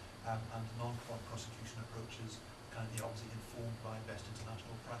prosecution and non-prosecution approaches, kind of obviously informed by best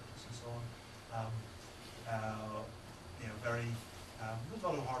international practice and so on. A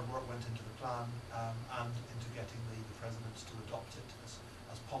lot of hard work went into the plan and into getting the presidents to adopt it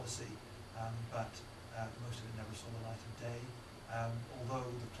as policy, but most of it never saw the light of day. Although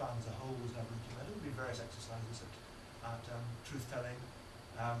the plan as a whole was never implemented, there would be various exercises at truth-telling.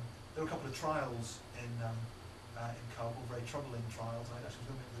 There were a couple of trials in Kabul, very troubling trials. I actually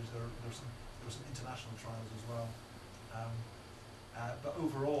don't think there were some international trials as well. But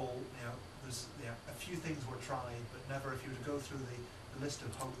overall, there's a few things were tried, but never. If you were to go through the list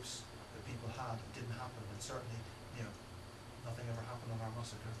of hopes that people had, it didn't happen, and certainly, nothing ever happened on our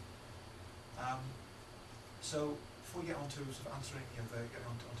massacre. So before we get on to sort of answering, getting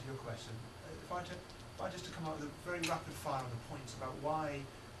onto your question, if I just to come out with a very rapid fire on the points about why,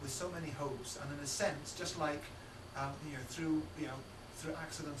 with so many hopes, and in a sense, just like through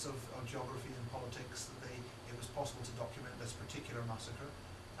accidents of geography and politics, that it was possible to document this particular massacre.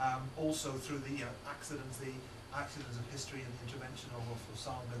 Also through the accidents of history and the intervention of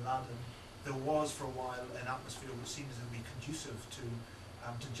Osama bin Laden, there was for a while an atmosphere which seemed to be conducive to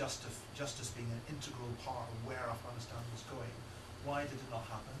justice being an integral part of where Afghanistan was going. Why did it not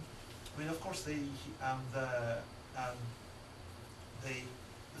happen? I mean, of course, the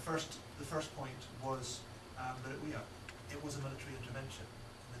first point was that it was a military intervention.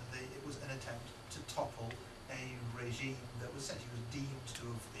 I mean, it was an attempt to topple a regime that was essentially deemed to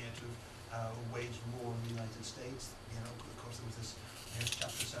have waged war in the United States. Of course, there was this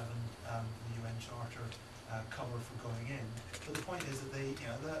Chapter 7 of the UN Charter cover for going in. But the point is that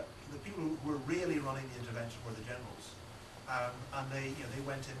the people who were really running the intervention were the generals, and they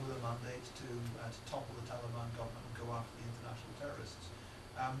went in with a mandate to topple the Taliban government and go after the international terrorists.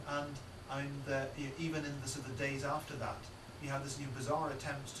 Even in the days after that, you had this bizarre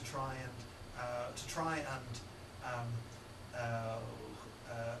attempts to try and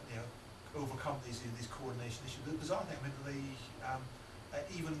overcome these coordination issues. The bizarre thing, I mean,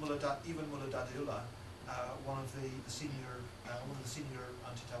 even Mullah Dadullah, one of the senior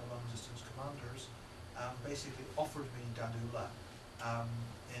anti-Taliban resistance commanders, basically offered me Dadullah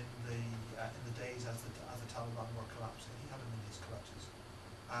in the days as the Taliban were collapsing. He had him in his clutches.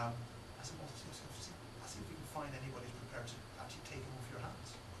 I said, well, see if we can find anybody who's prepared to actually take him off your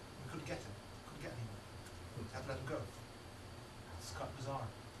hands. We couldn't get him. Couldn't get anyone. We had to let him go. It's quite bizarre.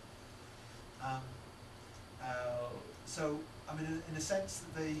 So, I mean, in a sense,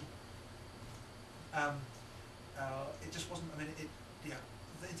 it just wasn't. I mean,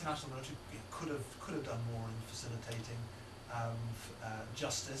 the international military could have done more in facilitating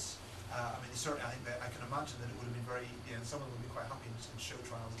justice. I mean, certainly, I think that I can imagine that it would have been very. Some of them would be quite happy in show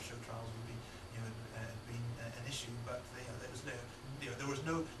trials. And show trials would be, been an issue. But there was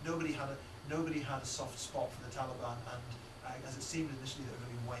nobody had a soft spot for the Taliban, and as it seemed initially they were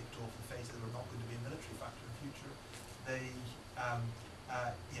going to be wiped off the face, they were not going to be a military factor in the future.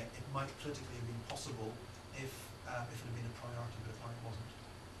 It might politically have been possible if it had been a priority, but apparently it wasn't.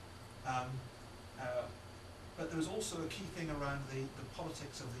 But there was also a key thing around the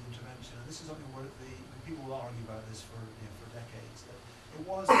politics of the intervention, and this is something where people will argue about this for decades. That it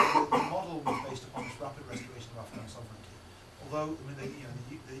was the model was based upon this rapid restoration of Afghan sovereignty. Although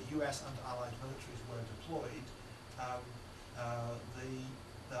the US and allied militaries were deployed,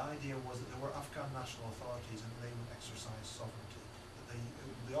 the idea was that there were Afghan national authorities and they would exercise sovereignty. That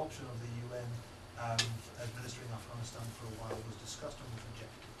the option of the UN administering Afghanistan for a while was discussed and was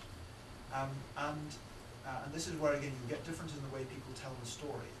rejected. And this is where again you get differences in the way people tell the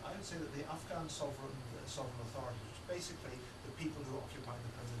story. I would say that the Afghan sovereign authorities, which is basically the people who occupy the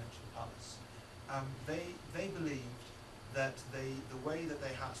presidential palace, they believed that the way that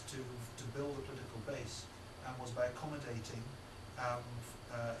they had to build a political base was by accommodating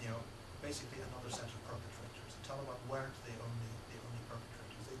basically another set of perpetrators. The Taliban weren't the only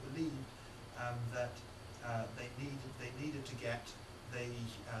perpetrators. They believed that they needed to get the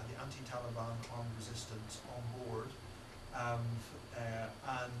anti-Taliban armed resistance on board,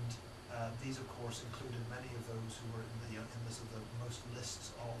 and these of course included many of those who were in the most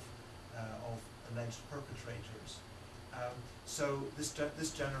lists of alleged perpetrators. So this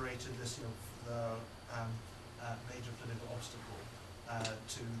generated this major political obstacle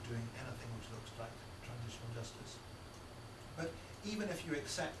to doing anything which looks like transitional justice. But even if you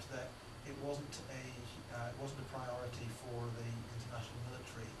accept that it wasn't a priority for the international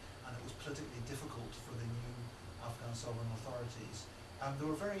military, and it was politically difficult for the new Afghan sovereign authorities, there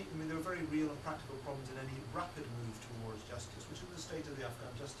were very real and practical problems in any rapid move towards justice, which is the state of the Afghan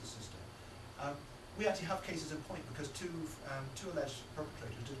justice system. We actually have cases in point because two alleged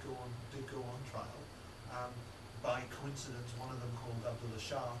perpetrators did go on trial. By coincidence, one of them, called Abdullah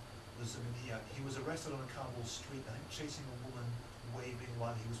Shah, he was arrested on a Kabul street, I think, chasing a woman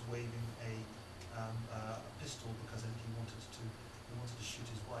while he was waving a pistol because I think he wanted to shoot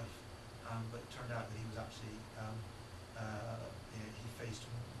his wife. But it turned out that he was actually he faced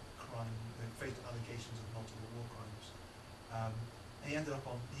allegations of multiple war crimes. He ended up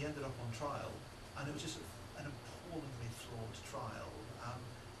on trial, and it was just an appallingly flawed trial.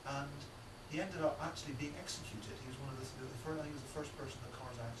 And he ended up actually being executed. He was one of I think he was the first person that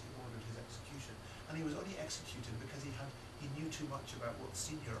Karzai actually ordered his execution, and he was only executed because he knew too much about what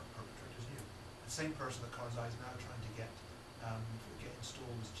senior perpetrators knew. The same person that Karzai is now trying to get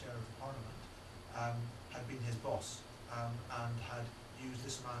installed as chair of the parliament had been his boss and had used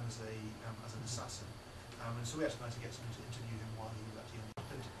this man as an assassin. And so we actually managed to get someone to interview him while he was actually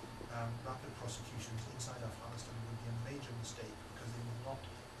on rapid prosecutions inside Afghanistan would be a major mistake because they would not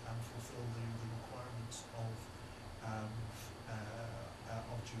fulfill the requirements of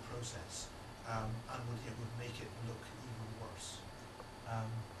due process and would make it look even worse.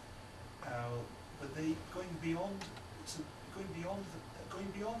 But going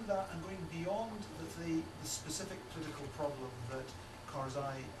beyond that and going beyond the specific political problem that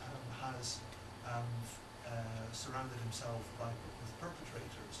Karzai has surrounded himself with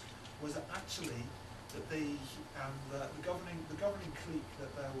perpetrators was that actually that the governing clique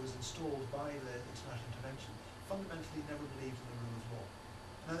that was installed by the international intervention fundamentally never believed in the rule of law.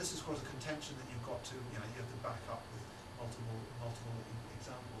 Now this is of course a contention that you've got to you have to back up with multiple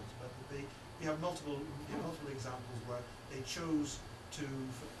examples, but we have multiple examples where they chose to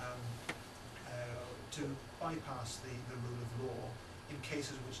bypass the rule of law in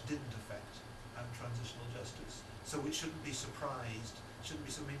cases which didn't affect transitional justice. So it shouldn't be surprised. Shouldn't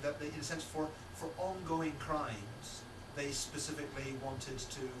be something that they, in a sense, for ongoing crimes, they specifically wanted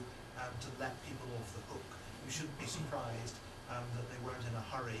to let people off the hook. We shouldn't be surprised that they weren't in a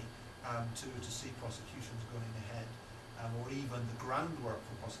hurry to see prosecutions going ahead, or even the groundwork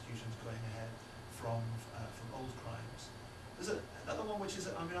for prosecutions going ahead from old crimes. There's another one which is,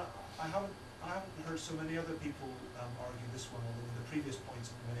 I haven't heard so many other people argue this one, although in the previous points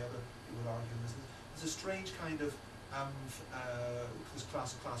many other people would argue this. There's a strange kind of this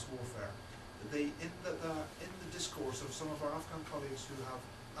class warfare. In the discourse of some of our Afghan colleagues who have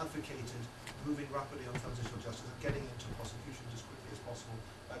advocated moving rapidly on transitional justice and getting into prosecutions as quickly as possible,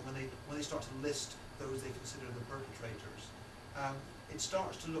 when they start to list those they consider the perpetrators, it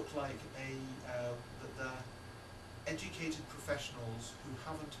starts to look like that the educated professionals who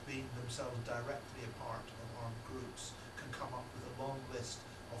haven't been themselves directly a part of armed groups can come up with a long list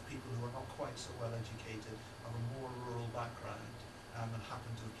of people who are not quite so well educated, have a more rural background, and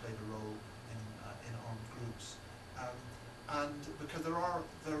happen to have played a role in armed groups. And because there are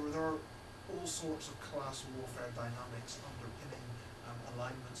all sorts of class warfare dynamics underpinning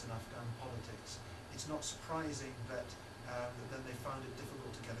alignments in Afghan politics, it's not surprising that then they found it difficult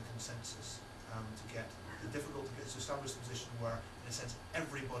to get a consensus, difficult to establish a position where, in a sense,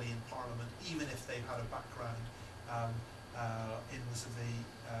 everybody in Parliament, even if they've had a background in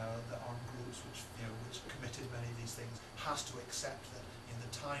the armed groups which committed many of these things, has to accept that the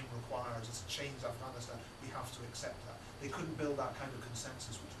time requires us to change Afghanistan. We have to accept that. They couldn't build that kind of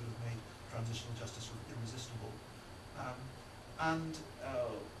consensus which would have made transitional justice irresistible.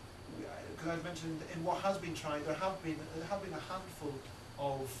 Because I've mentioned in what has been tried, there have been a handful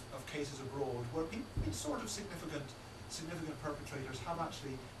of cases abroad where sort of significant perpetrators have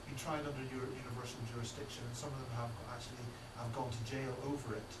actually been tried under universal jurisdiction, and some of them have gone to jail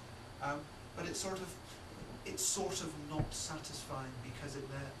over it. But it's sort of not satisfying because it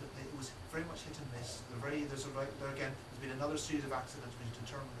was very much hit and miss. There's been another series of accidents which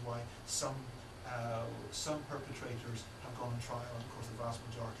determined why some perpetrators have gone on trial, and of course the vast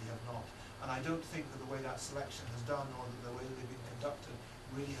majority have not. And I don't think that the way that selection has done, or the way that they've been conducted,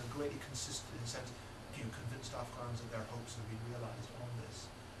 really have greatly convinced Afghans that their hopes have been realised on this.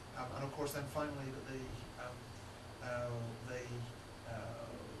 And of course then finally that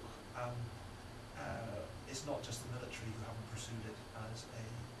it's not just the military who haven't pursued it as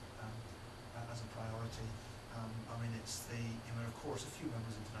a priority. It's of course a few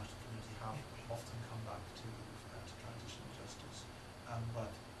members of the international community have often come back to transitional justice, but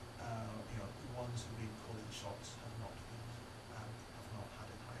the ones who've been calling the shots have not had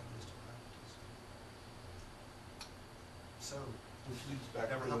it high on the list of priorities. So, which leads back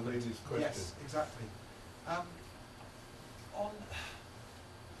to the lady's question. Yes, exactly.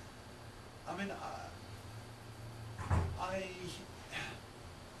 mean,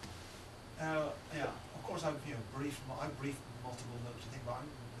 yeah, of course I've briefed multiple military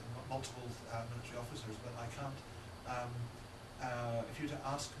multiple military officers, but I can't. If you were to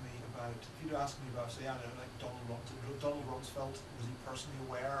ask me about, say, I don't know, like Donald Rumsfeld, was he personally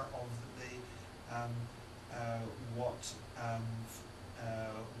aware of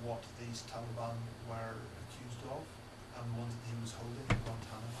what these Taliban were accused of, and the ones that he was holding in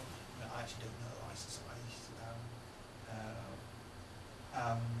Guantanamo? I actually don't know.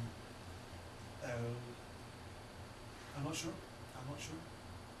 I'm not sure.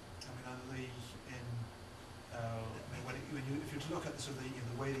 If you're to look at the sort of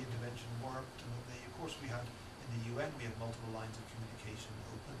the way the intervention worked, and of course we had in the UN we had multiple lines of communication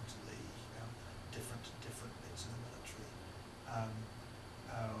open to the different bits of the military.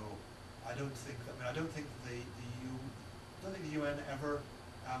 I don't think the UN ever,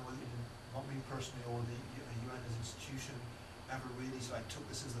 not me personally or the UN as an institution, ever really took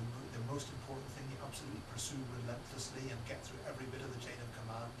this as the most important thing you absolutely pursue relentlessly and get through every bit of the chain of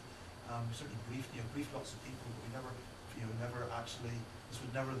command. We certainly briefed lots of people, but we never actually, this was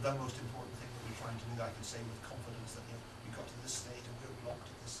never the most important thing that we were trying to do, that I can say with confidence that we got to this state and we were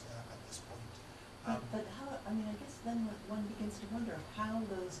blocked at this point. But how, I guess then one begins to wonder how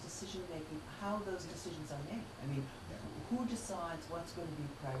those decisions are made. Who decides what's going to be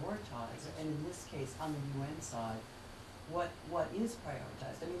prioritized? Yes. And in this case, on the UN side, what is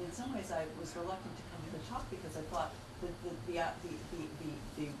prioritized? In some ways I was reluctant to come to the talk because I thought that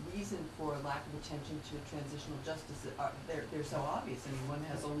the reason for lack of attention to transitional justice they're so obvious. One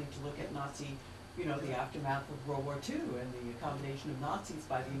has only to look at Nazi, the aftermath of World War II and the accommodation of Nazis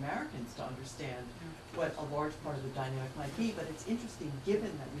by the Americans to understand what a large part of the dynamic might be. But it's interesting,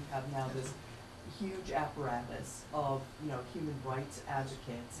 given that we have now this huge apparatus of human rights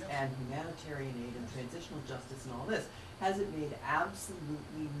advocates and humanitarian aid and transitional justice and all this, has it made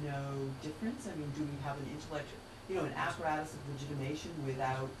absolutely no difference? Do we have an intellectual, an apparatus of legitimation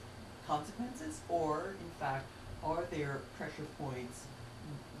without consequences, or in fact are there pressure points,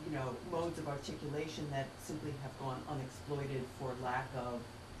 modes of articulation that simply have gone unexploited for lack of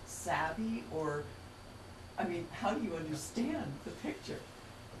savvy? Or how do you understand the picture?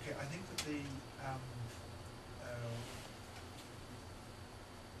 Okay, I think that the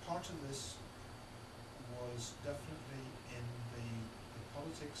part of this was definitely in the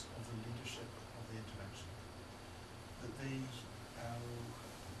politics of the leadership of the intervention. That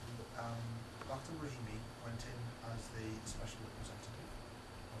Dr. Brahimi went in as the special representative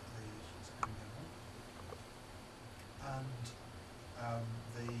of the Secretary General, and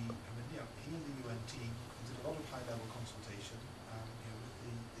he and the UN team did a lot of high-level consultation with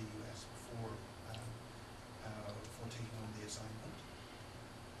the US before taking on the assignment,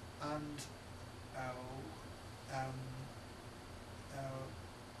 and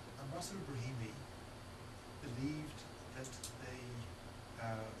Ambassador Brahimi believed that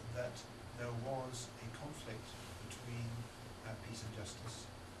that there was a conflict between peace and justice,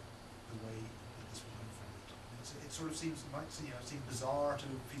 the way that this was going forward. It sort of might seem bizarre to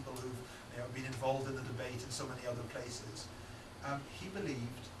people who've been involved in the debate in so many other places. He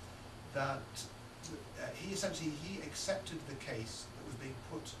believed that he accepted the case that was being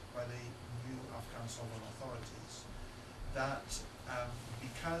put by the new Afghan sovereign authorities, that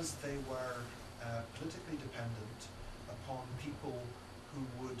because they were politically dependent upon people who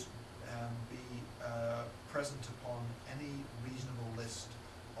would be present upon any reasonable list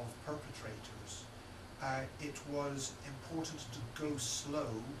of perpetrators, it was important to go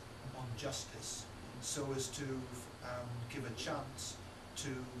slow on justice so as to give a chance to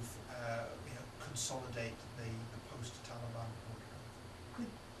consolidate the post-Taliban order.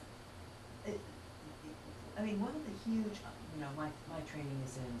 One of the huge, my training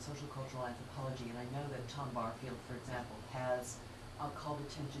is in social cultural anthropology, and I know that Tom Barfield, for example, has called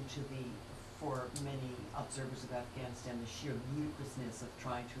attention to for many observers of Afghanistan, the sheer ludicrousness of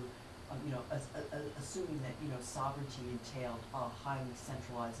trying to, assuming that, sovereignty entailed a highly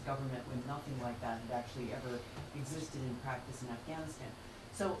centralized government when nothing like that had actually ever existed in practice in Afghanistan.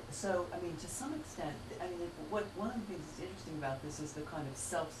 So to some extent, one of the things that's interesting about this is the kind of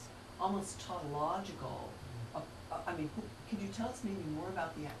almost tautological. Could you tell us maybe more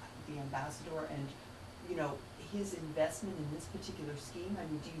about the ambassador and, his investment in this particular scheme?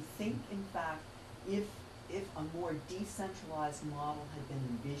 Do you think, in fact, if a more decentralized model had been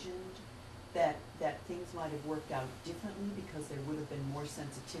envisioned, that things might have worked out differently because there would have been more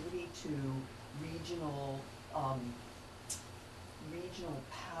sensitivity to regional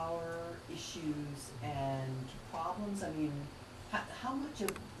power issues and problems? How much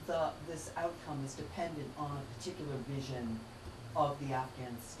of this outcome is dependent on a particular vision of the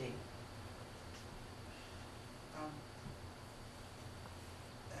Afghan state?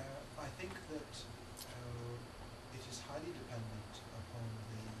 I think that it is highly dependent upon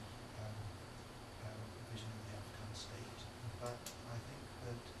the vision of the Afghan state, but I think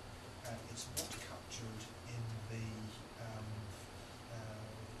that it's not captured in the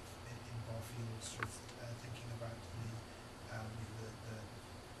in Barfield's sort of thinking about the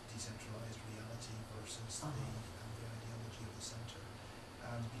decentralized reality versus the ideology of the centre,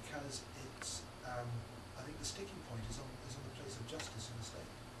 because it's I think the sticking point is on the place of justice in the state.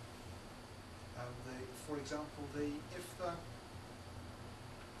 For example,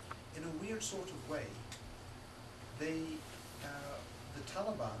 in a weird sort of way, the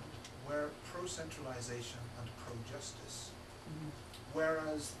Taliban were pro-centralization and pro-justice,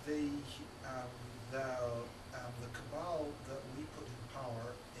 whereas the cabal that we put in power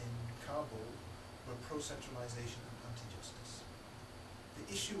in Kabul were pro-centralization and anti-justice. The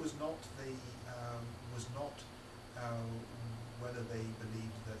issue was not whether they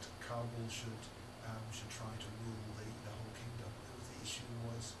believed that Kabul should try to rule the whole kingdom. The issue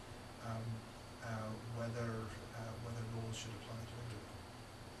was whether laws should apply to everyone.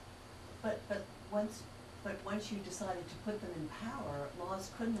 But once you decided to put them in power,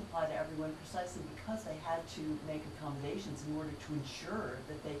 laws couldn't apply to everyone precisely because they had to make accommodations in order to ensure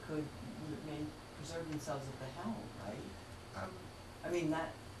that they could preserve themselves at the helm, right? I mean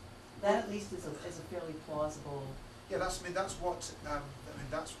that at least is a fairly plausible. Yeah, that's what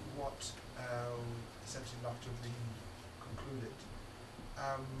essentially Dr. Bean concluded.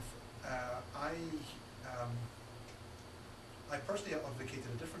 I personally advocated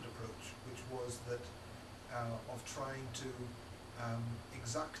a different approach, which was that of trying to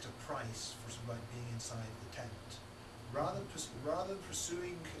exact a price for somebody being inside the tent, rather than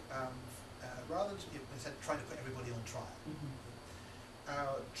pursuing, rather than trying to put everybody on trial.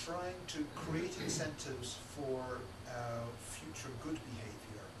 Trying to create incentives for future good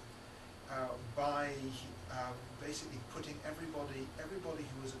behaviour by basically putting everybody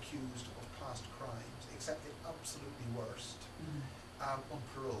who was accused of past crimes, except the absolutely worst, on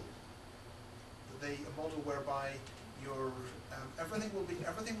parole. A model whereby your everything will be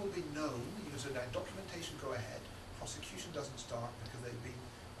known. So that documentation go ahead. Prosecution doesn't start because they've been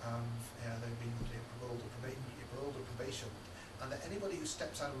paroled or probation. And that anybody who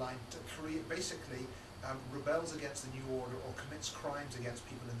steps out of line to create, basically rebels against the new order or commits crimes against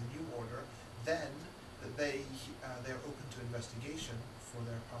people in the new order, then they are open to investigation for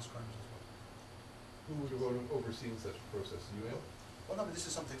their past crimes as well. Who would oversee such a process? UN? Well, no, but this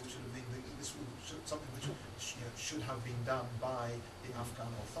is something which should have been should have been done by the Afghan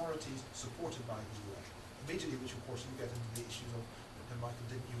authorities, supported by the UN. Immediately, which of course you get into the issues of, Michael,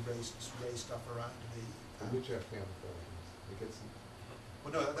 didn't you raise stuff around the which Afghan authorities?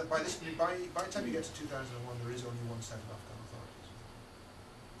 Well, no. By the time you get to 2001, there is only one set of Afghan authorities.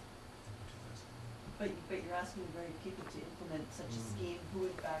 But you're asking the very people to implement such a scheme who,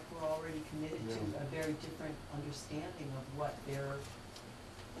 in fact, were already committed to a very different understanding of what their.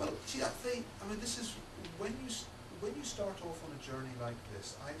 Well, see, this is when you start off on a journey like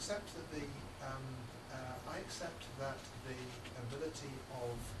this. I accept that the ability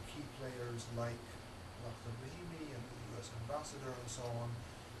of key players like Dr. Brahimi and the US ambassador and so on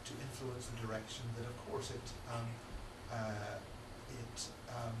to influence the direction that, of course, it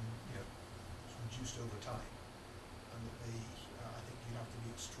reduced over time, and that I think you'd have to be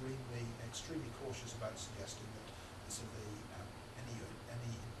extremely cautious about suggesting that any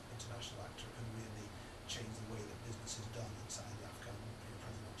international actor can really change the way that business is done inside the Afghan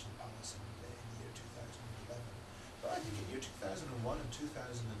presidential palace in the year 2011. But I think in year 2001 and 2002,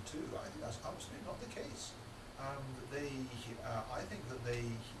 I think that's absolutely not the case. I think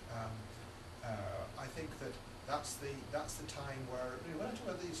that that's the time where, when I talk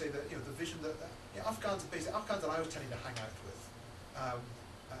about you say that the vision that Afghans that I was tending to hang out with, I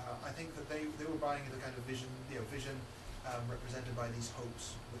think that they were buying the kind of vision represented by these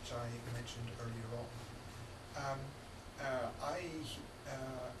hopes which I mentioned earlier on.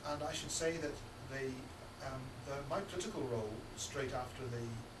 And I should say that my political role straight after the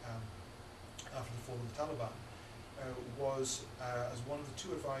fall of the Taliban was as one of the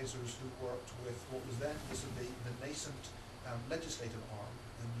two advisors who worked with what was then the nascent legislative arm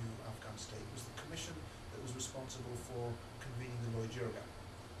of the new Afghan state. It was the commission that was responsible for convening the Lloyd Jirga.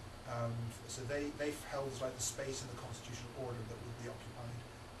 So they held like the space in the constitutional order that would be occupied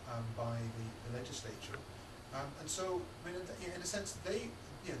by the legislature. And so, I mean, in a sense, they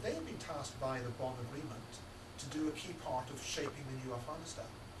had been tasked by the Bonn Agreement to do a key part of shaping the new Afghanistan.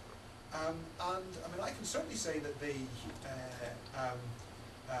 And I mean, I can certainly say that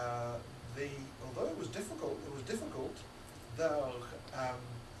although it was difficult,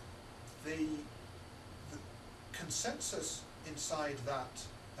 the consensus inside that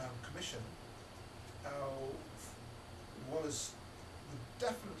commission would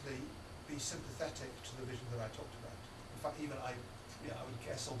definitely be sympathetic to the vision that I talked about. In fact, even I would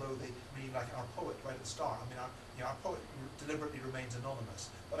guess, although like our poet right at the start, I mean, our poet deliberately remains anonymous,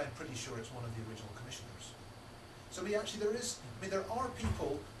 but I'm pretty sure it's one of the original commissioners. So there are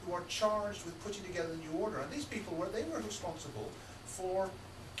people who are charged with putting together the new order, and these people were responsible for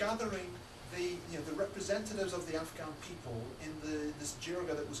gathering the representatives of the Afghan people in this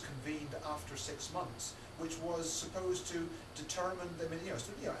jirga that was convened after 6 months, which was supposed to determine,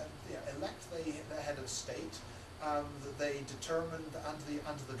 elect the head of state, that they determined,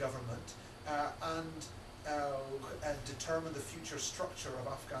 and the government, and determine the future structure of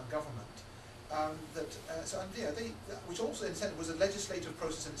Afghan government. Which also in a sense was a legislative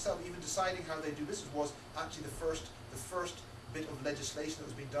process in itself. Even deciding how they do business was actually the first bit of legislation that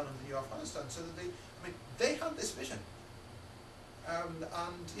was being done in the new Afghanistan. So that they had this vision,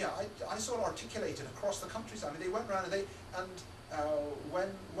 I saw it articulated across the countryside. I mean, they went around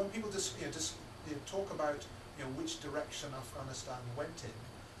when people talk about which direction Afghanistan went in.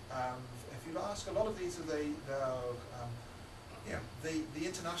 If you ask a lot of these, the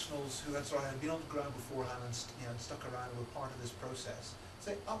internationals who had been on the ground beforehand and stuck around and were part of this process,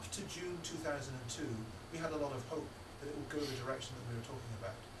 say up to June 2002, we had a lot of hope that it would go the direction that we were talking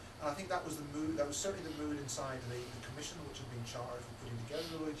about. And I think that was the mood. That was certainly the mood inside the commission, which had been charged with putting together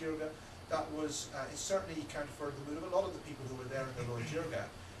the Lloyd Jirga. That was it certainly accounted for the mood of a lot of the people who were there in the Lloyd Jirga.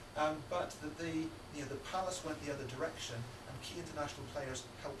 But the palace went the other direction, and key international players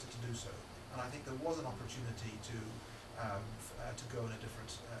helped it to do so. And I think there was an opportunity to go in a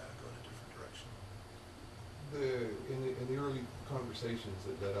different direction. In the early conversations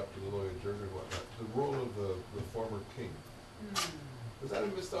that led up to the Lloyd Jirga and whatnot, the role of the former king, was that a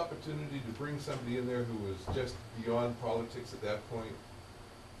missed opportunity to bring somebody in there who was just beyond politics at that point,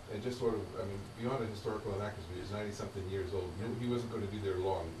 and just beyond a historical anachronism? He was 90-something years old. He wasn't going to be there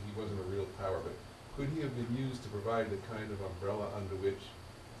long. He wasn't a real power, but could he have been used to provide the kind of umbrella under which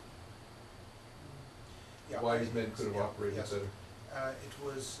wise men could have operated better? It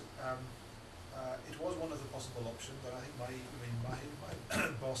was one of the possible options, and I think my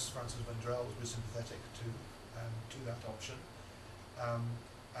boss Francis Vendrell was very sympathetic to that option.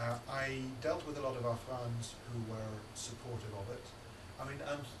 I dealt with a lot of Afghans who were supportive of it.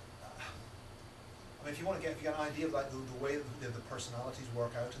 If you get an idea of the way the personalities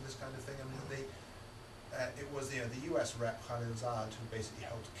work out in this kind of thing, it was the US rep Khalil Zad who basically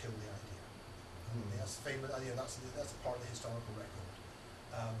helped kill the idea. That's famous. That's a part of the historical record.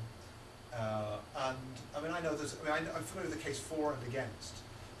 I know there's. I'm familiar with the case for and against,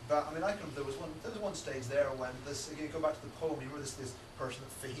 but there was one stage there when this. Again, go back to the poem. You remember this person,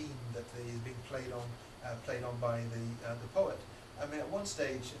 Fahim, that is being played on by the poet. At one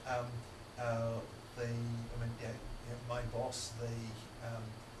stage, my boss,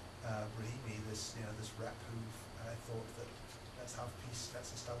 Brahimi, this rep who thought that let's have peace,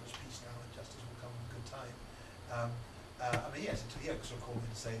 let's establish peace now, and justice will come in good time. He sort of called me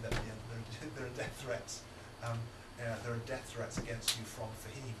to say that there are death threats. There are death threats against you from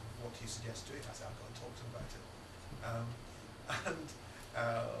Fahim. What do you suggest doing? I said, I'll go and talk to him about it.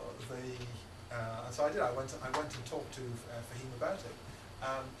 So I did. I went and talked to Fahim about it.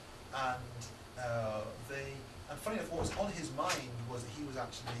 And funny enough, what was on his mind was that he was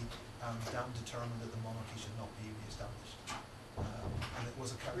actually damn determined that the monarchy should not be re-established. And it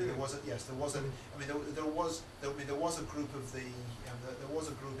was a there was a group of there was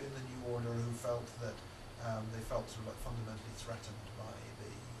a group in the new order who felt that they felt sort of fundamentally threatened by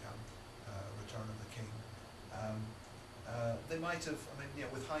the return of the king. They might have,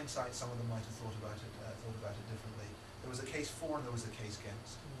 with hindsight, some of them might have thought about it differently. There was a case for and there was a case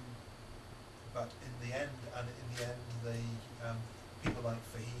against. But in the end, the people like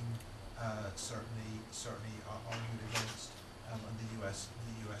Fahim certainly argued against, and the US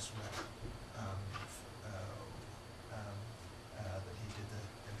rep that he did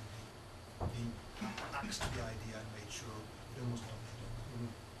he axed the idea and made sure it was not made.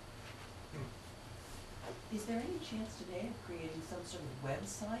 Is there any chance today of creating some sort of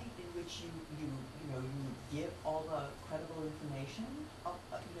website in which you give all the credible information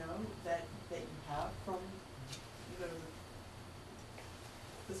that you have from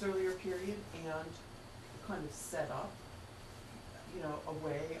this earlier period and kind of set up you know, a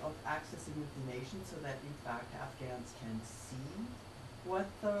way of accessing information so that in fact Afghans can see what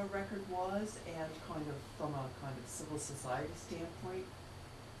the record was and kind of from a kind of civil society standpoint,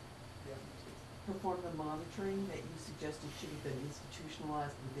 Yeah. perform the monitoring that you suggested should have been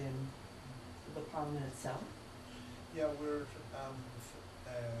institutionalized within the Parliament itself? Yeah, we're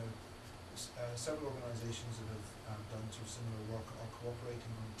several organisations that have done sort of similar work are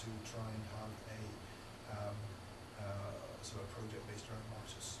cooperating on to try and have a sort of project based around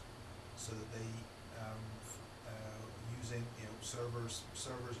Martis, so that they using servers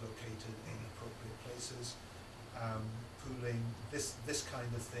located in appropriate places, pooling this kind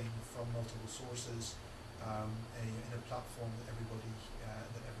of thing from multiple sources, in a platform that everybody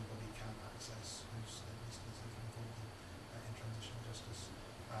can access who's at least is involved in transitional justice.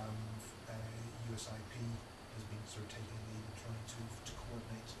 USIP has been sort of taking the lead and trying to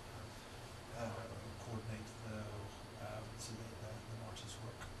coordinate the Martis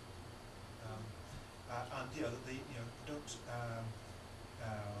work. And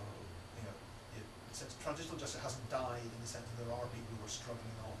since transitional justice hasn't died in the sense that there are people who are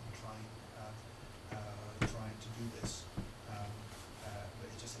struggling on and trying to do this, but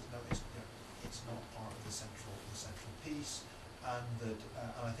it just it's not part of the central piece, and that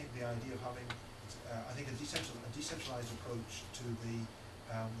and I think the idea of having I think a decentralized approach to the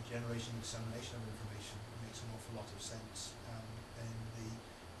generation and dissemination of information makes an awful lot of sense,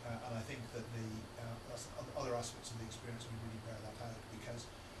 and I think that other aspects of the experience would really bear that out, because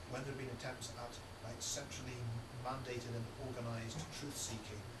when there have been attempts at centrally mandated and organised truth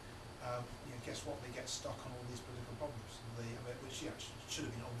seeking, guess what? They get stuck on all these political problems. Which should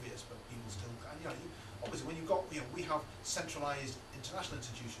have been obvious, but people still. And obviously, when you've got we have centralised international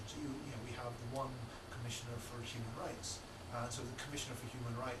institutions. We have the one commissioner for human rights, so the commissioner for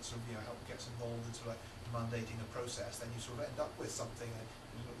human rights gets involved in sort of mandating a process. Then you sort of end up with something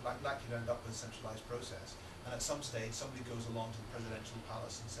likely to end up with a centralised process. And at some stage, somebody goes along to the presidential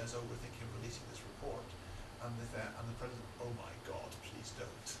palace and says, "Oh, we're thinking of releasing this report," and the president, "Oh my God, please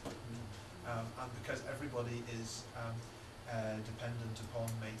don't." And because everybody is dependent upon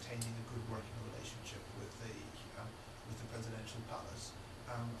maintaining a good working relationship with the presidential palace.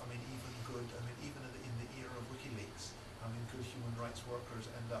 Even in the era of WikiLeaks, good human rights workers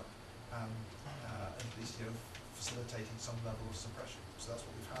end up at least facilitating some level of suppression. So that's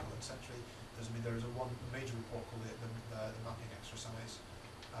what we've had. Essentially, there is one major report called the mapping exercise,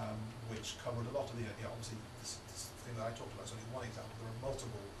 which covered a lot of obviously this thing that I talked about is only one example. There are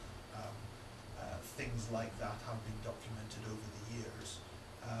multiple things like that have been documented over the years.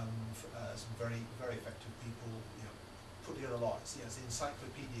 Some very, very effective people, put together a lot. It's the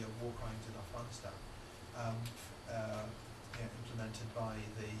encyclopedia of war crimes in Afghanistan, implemented by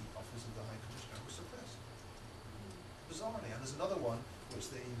the Office of the High Commissioner, was suppressed. Bizarrely, and there's another one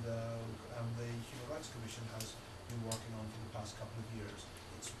which the Human Rights Commission has been working on for the past couple of years.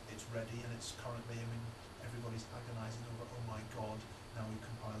 It's ready and it's currently. Everybody's agonising over. Oh my God! Now we've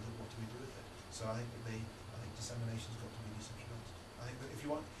compiled it. What do we do with it? So I think that dissemination's got to be decentralised. I think that if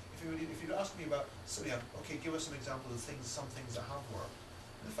you'd ask me about, give us some examples of some things that have worked.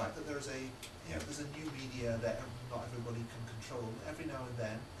 The fact that there's a new media that not everybody can control. Every now and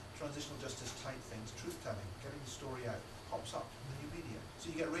then, transitional justice type things, truth telling, getting the story out, pops up in the new media. So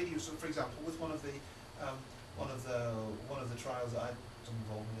you get radio. So for example, with one of the trials that I was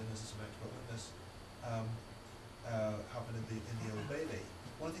involved in as a subject witness, happened in the Old Bailey.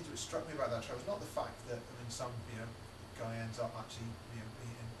 One of the things that struck me about that trial was not the fact that some guy ends up actually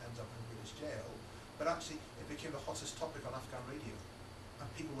ends up in a British jail, but actually it became the hottest topic on Afghan radio, and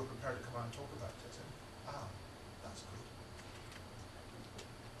people were prepared to come out and talk about it. So, that's good.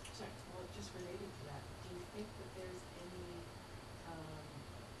 Sorry, well, just related to that, do you think that there's any,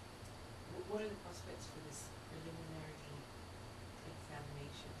 what are the prospects for this preliminary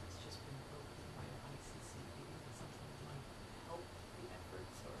examination that's just been broken by the ICC? Do you think it's something that might help the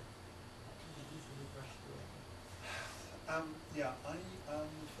efforts, or that can be easily brushed away?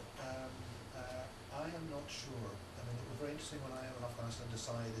 I am not sure. It was very interesting when I, in Afghanistan,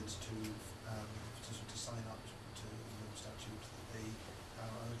 decided to sign up to the Rome Statute.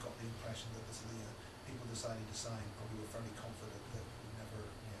 I got the impression that people deciding to sign probably were fairly confident that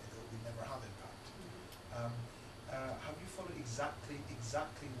we'd never have impact. Have you followed exactly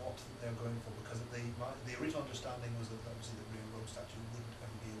what they're going for? Because the original understanding was that obviously the Rome Statute wouldn't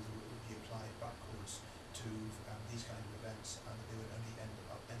ever be able to be applied backwards to these kind of events, and that they would only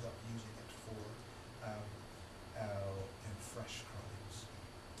end up using it for fresh crimes.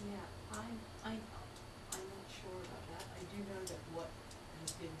 Yeah, I'm not sure about that. I do know that what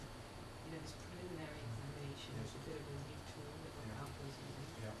has been, this preliminary examination is a bit of a new tool that we're out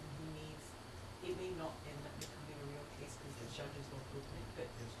it may not end up becoming a real case because the judges won't open it, but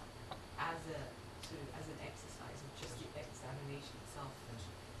Yes. as a sort of as an exercise of just the examination itself, Yes.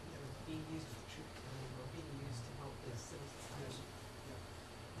 you know, being used for truth telling or being used to help the civil society.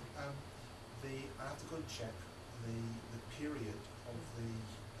 I have to go and check the period of the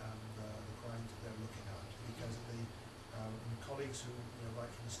crimes that they're looking at, because colleagues who right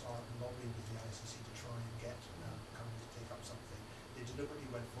from the start lobbied with the ICC to try and get companies to take up something, they deliberately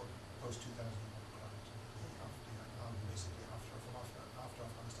went for post 2001 crimes, basically after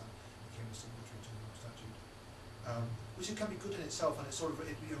Afghanistan became a signatory to the statute, which it can be good in itself, and it sort of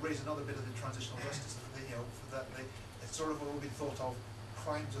raised another bit of the transitional justice. It's sort of all been thought of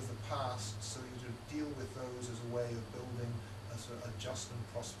crimes of the past, so you deal with those as a way of building a sort of a just and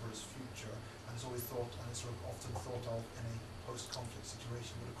prosperous future, and it's always thought, and it's sort of often thought of in a post-conflict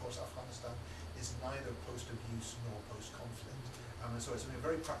situation, but of course Afghanistan is neither post-abuse nor post-conflict, and so it's a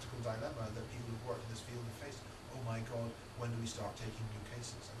very practical dilemma that people who've worked in this field have faced. Oh my God, when do we start taking new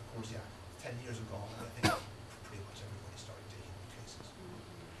cases? And of course, 10 years ago, I think pretty much everybody started taking new cases.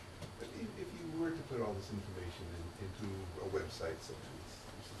 But if you were to put all this information into a website, such as you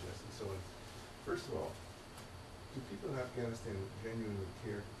suggested, so on, first of all, do people in Afghanistan genuinely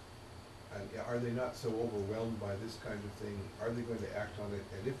care? And are they not so overwhelmed by this kind of thing? Are they going to act on it?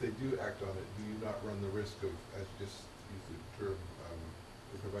 And if they do act on it, do you not run the risk of, as you just used the term,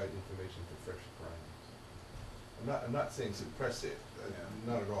 to provide information for fresh crimes? I'm not saying suppress it,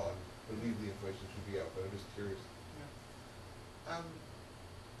 not at all. I believe the information should be out, but I'm just curious.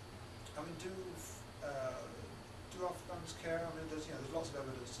 Do Afghans care? I mean, there's lots of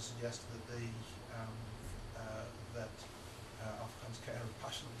evidence to suggest that Afghans care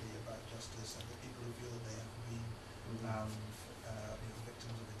passionately about justice, and that people who feel that they have been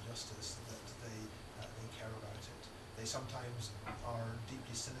victims of injustice, that they care about it. They sometimes are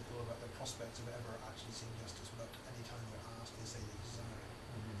deeply cynical about the prospects of ever actually seeing justice, but any time they're asked, they say they desire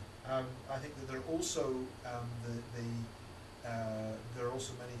it. I think that there are also there are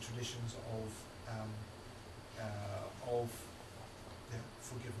also many traditions of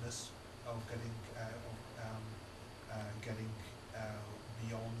forgiveness, of getting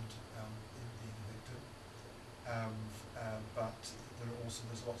beyond being a victim. But there's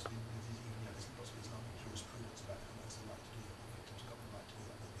lots of there's lots of Islamic jurisprudence about who has the right to do that. The victims have got the right to do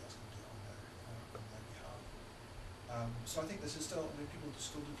that. Nobody else can do it on their behalf. So I think this is still. People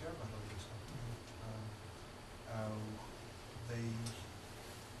still do care about all this stuff.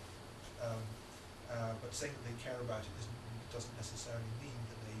 But saying that they care about it doesn't necessarily mean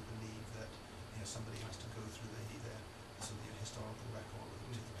that they believe that somebody has to go through the historical record with a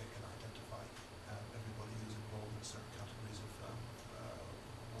toothpick and identify everybody who's involved in certain categories of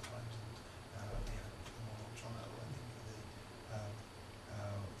war crimes and put them all on trial. I think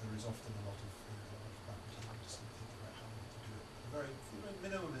there is often a lot of pragmatism to think about how to do it. The very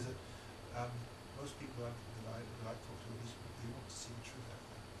minimum is that most people that I talk to, at least, they want to see the truth out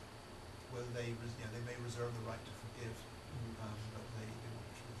there. Whether they may reserve the right to forgive, but they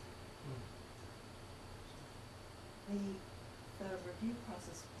want the truth. The review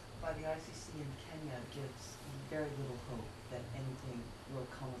process by the ICC in Kenya gives very little hope that anything will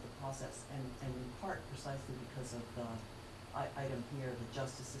come of the process, and in part precisely because of the item here, the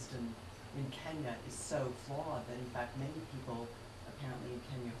justice system in Kenya is so flawed that in fact many people apparently in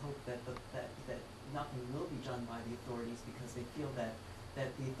Kenya hope that nothing will be done by the authorities because they feel that the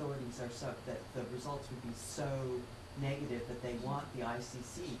authorities are that the results would be so negative that they want the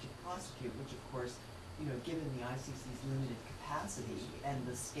ICC to prosecute, which of course, given the ICC's limited capacity and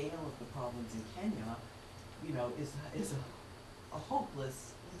the scale of the problems in Kenya, is a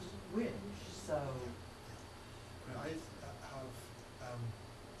hopeless wish. So I have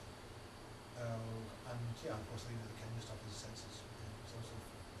unfortunately the Kenya stuff is also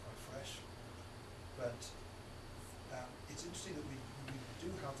quite fresh, but it's interesting that we do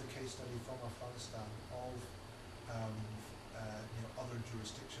have the case study from Afghanistan of other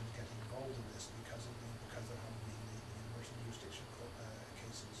jurisdictions getting involved in this because there have been the universal jurisdiction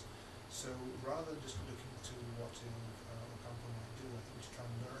cases. So rather than just looking to what Ocampo might do, I think we should try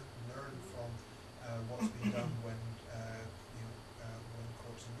and learn from what's been done when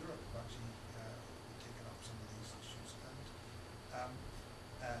courts in Europe have actually taken up some of these issues. And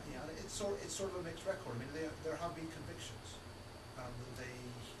it's sort of a mixed record. I mean, there have been convictions.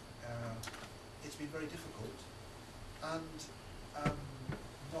 It's been very difficult and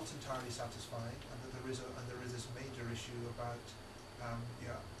not entirely satisfying, and that there is this major issue about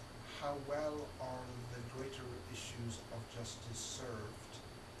how well are the greater issues of justice served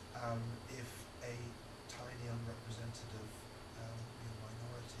if a tiny unrepresentative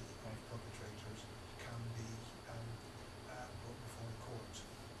minority of perpetrators can be brought before a court,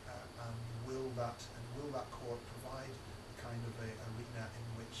 and will that court provide the kind of a arena in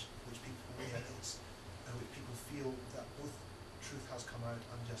which people in which people feel that both truth has come out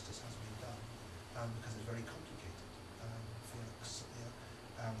and justice has been done, because it's very complicated,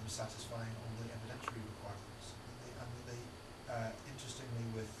 satisfying all the evidentiary requirements. Interestingly,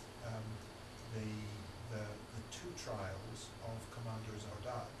 with the two trials of Commander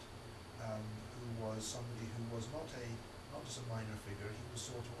Zardad, who was somebody who was not just a minor figure, he was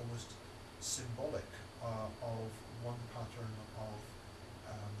sort of almost symbolic of one pattern of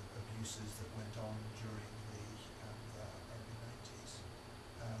abuses that went on during the early 90s.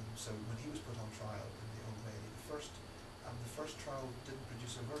 So when he was put on trial in the Old Bailey, the first trial didn't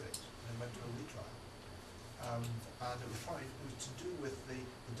produce a verdict, and it went to a retrial. And it was to do with the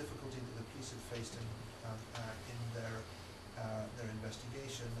difficulty that the police had faced in their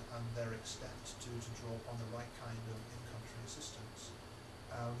investigation and their extent to draw upon the right kind of in-country assistance.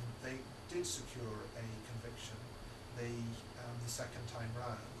 They did secure a conviction the second time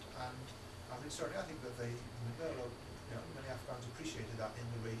round, and I think that many Afghans appreciated that in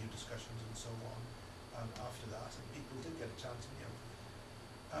the radio discussions and so on after that, and people did get a chance.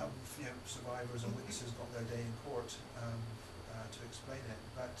 Survivors and witnesses got their day in court to explain it.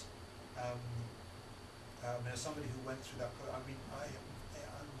 But as somebody who went through that, I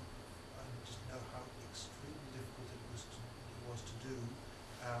just know how extremely difficult it was to do,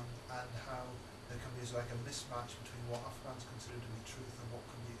 and how there can be like a mismatch between what Afghans consider to be truth and what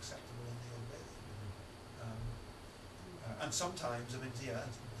can be acceptable in the Old Bailey. And sometimes,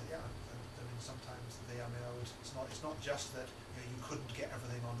 sometimes it's not just that you couldn't get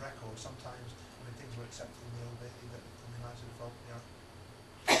everything on record. Sometimes things were accepted in the Old Bailey that I sort of felt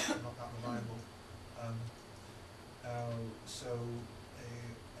not that reliable.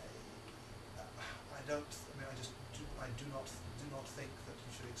 I do not think that you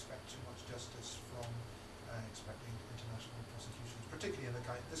should expect too much justice from expecting international prosecutions, particularly in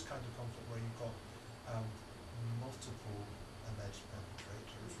this kind of conflict where you've got multiple alleged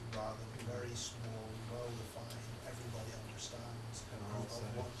perpetrators rather than very small, well-defined, everybody understands group of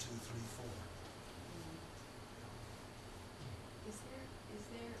 1, 2, 3, 4. Is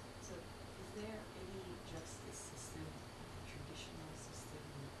there any justice system, traditional system,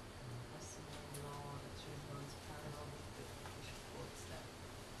 customary law that sort of runs parallel with the British courts that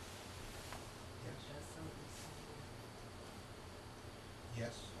does some of these things?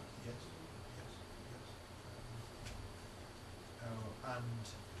 Yes.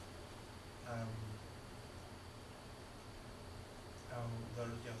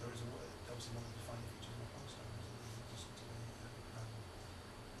 There is obviously one of the defining features of Afghanistan is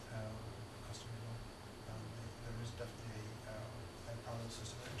customary law. There is definitely a parallel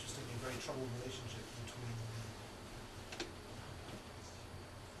system. Interestingly, a very troubled relationship between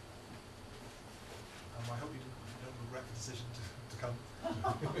I hope you don't regret the decision to come.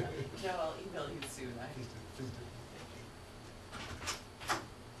 No, I'll email you soon. Please do. Thank you.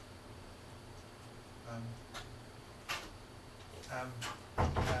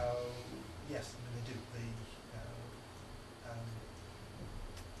 Yes, they do.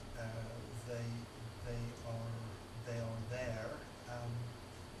 They are there,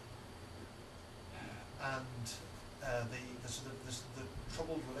 and the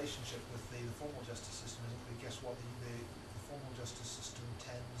troubled relationship with the formal justice system is, I guess, what the formal justice system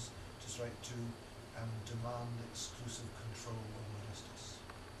tends to demand exclusive control over justice.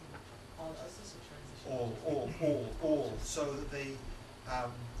 All justice or transitional? All. So that they,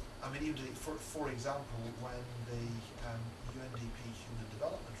 even for example, when the UNDP Human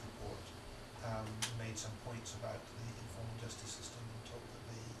Development Report made some points about the informal justice system and told that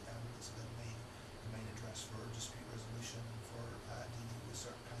the main address for dispute resolution and for dealing with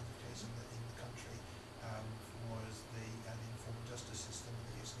certain kinds of cases in the country was the informal justice system, and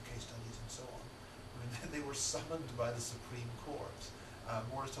the use of case studies and so on. They were summoned by the Supreme Court.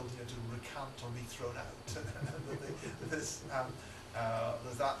 More is told to recant or be thrown out. It's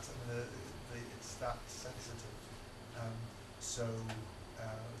that sensitive.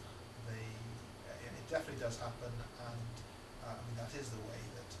 It definitely does happen, and that is the way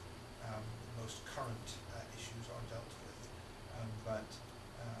that most current issues are dealt with. But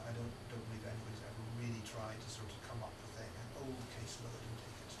I don't believe anybody's ever really tried to sort of come up with an old caseload and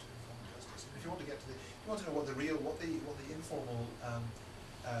take it to informal justice. And if you want to get to if you want to know what the informal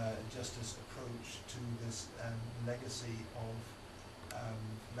justice approach to this legacy of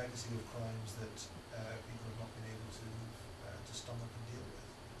crimes that people have not been able to stomach and deal with,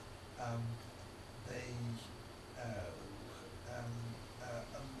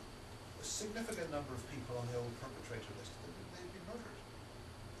 a significant number of people on the old perpetrator list, they've been murdered,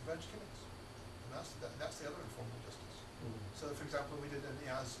 revenge killings. And that's the other informal justice. So, for example, we did,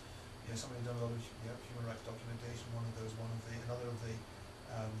 as somebody done a lot of human rights documentation. Another of the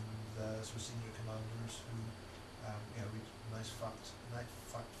sort of senior commanders who read nice fact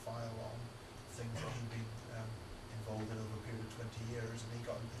file on things that he'd been involved in over a period of 20 years, and he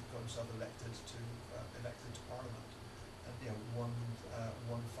got himself elected to Parliament. And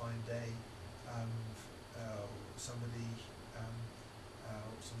one fine day, somebody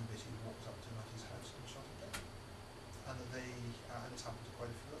basically walked up to him at his house and shot him dead. And and it's happened to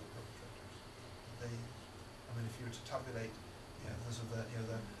quite a few other perpetrators. If you were to tabulate,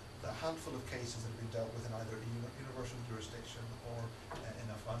 the handful of cases that have been dealt with in either a universal jurisdiction or in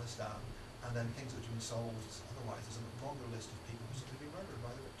Afghanistan, and then things that have been solved otherwise, there's a longer list of people who simply been murdered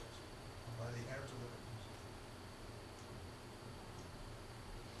by the victims, or by the heirs of the victims.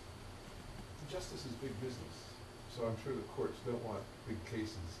 Justice is big business, so I'm sure the courts don't want big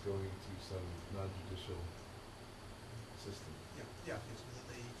cases going to some non-judicial system. Yes.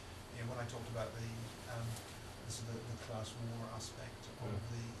 When I talked about the class war aspect of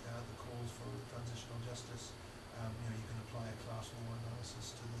the calls for transitional justice, you can apply a class war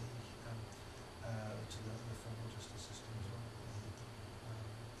analysis to the formal justice system as well.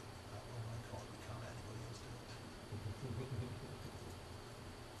 Oh my God, we can't let anybody else do it.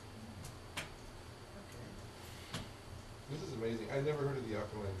 Okay. This is amazing. I never heard of the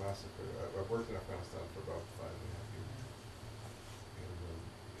Afghan massacre. I've worked in Afghanistan for about 5.5 years. And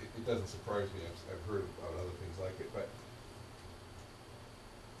it doesn't surprise me. I've heard about other things like it, but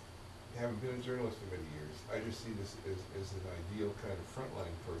having been a journalist for many years, I just see this as an ideal kind of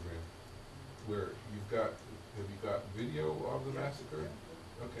frontline program where have you got video of the massacre?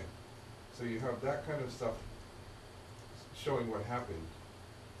 Yeah. Okay. So you have that kind of stuff showing what happened.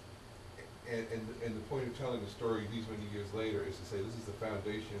 And the point of telling the story these many years later is to say this is the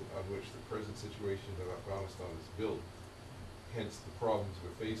foundation on which the present situation of Afghanistan is built, hence the problems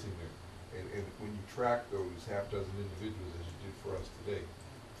we're facing there. And when you track those half dozen individuals as you did for us today,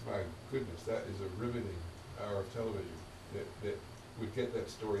 my goodness, that is a riveting hour of television that would get that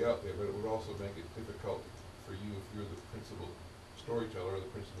story out there, but it would also make it difficult for you, if you're the principal storyteller or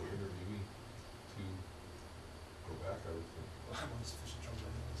the principal interviewee, to go back, I would think. Well, I'm on sufficient trouble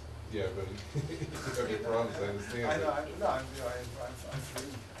anyway. So. Yeah, but you have your problems, I understand. I'm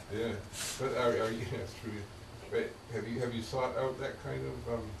free. Yeah, but are you, that's true. But have you sought out that kind of,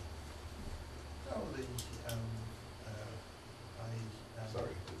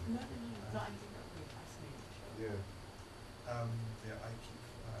 sorry. No, I think that would be a fascinating show. Yeah. I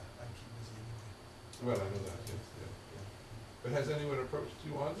keep busy anyway. Well, I know that, yes, yeah. But has anyone approached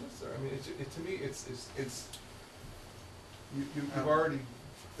you on this? Or, I mean, to me, you've already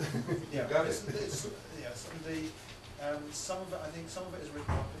got it. Some of it, I think some of it is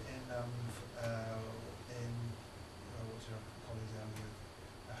written up in what's your colleague's name here?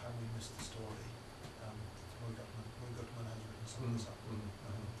 How We Missed the Story. Roy Gutman has written some of this up.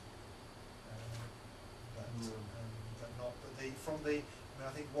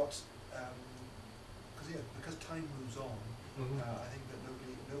 I think because time moves on, I think that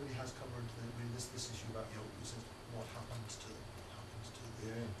nobody has covered this issue about this is what happens to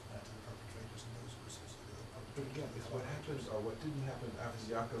the perpetrators and those who are associated with the perpetrators. But again, it's what happened or what didn't happen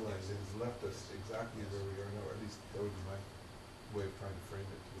after Yakaland that has left us exactly where we are now, or at least that would be my way of trying to frame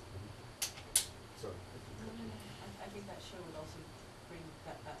it to the police. Sorry. I think that show would also bring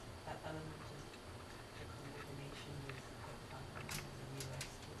that element of the coordination with the Congress and the US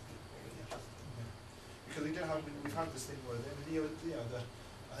would be very interesting. Because we've had this thing where I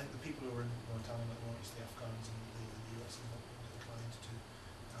think the people who are in Guantanamo, or it's the Afghans and the US has not been inclined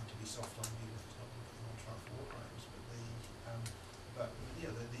to be soft on them, even if it's not going to put them on trial for war crimes. But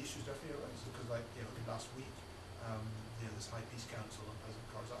the issues definitely arise because last week, this High Peace Council and President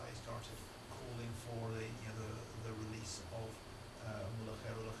Karzai started calling for the release of Mullah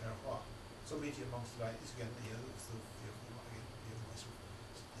Khair Hua. So meeting amongst it's again it's the my sort of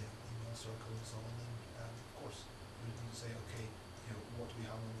email circle and so on. And of course we need to say, okay, what do we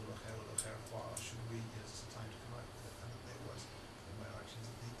have on Mullah Khair Hua? Should we? Is this the time to come out with it? And there was in my actions.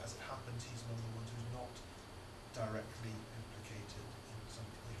 As it happens, he's one of the ones who's not directly implicated in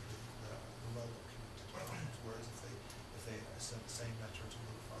something the well-documented crimes. Whereas if they sent the same letter to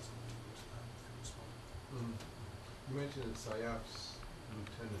Mullah Fazl, we would respond. You mentioned that Sayyaf's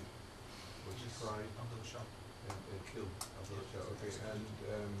lieutenant was tried Abdul Shah. and killed. Abdul Shah. Okay, and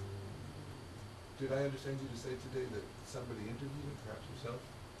did I understand you to say today that somebody interviewed him, perhaps yourself?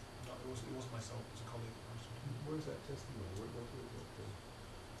 No, it wasn't myself. It was a colleague. Where's that testimony? What was that?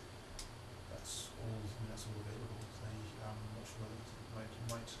 that's all available. They, I'm not sure whether it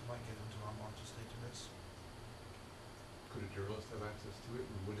might get into our March's database. Could a journalist have access to it,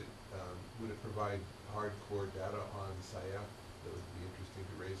 and would it provide hardcore data on SIAF that would be interesting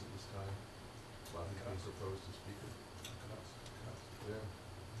to raise at this time, while he's being proposed as speaker? Yeah.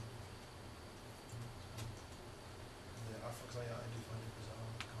 Yeah, I do find it bizarre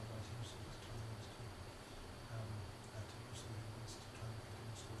that Carr seems to try and wants to pursue him, wants to try and get him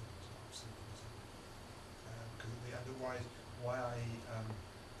installed. So absolutely bizarre. Because why I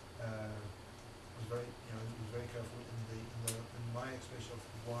was very careful in my explanation of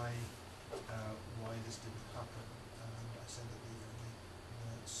why this didn't happen, and I said that the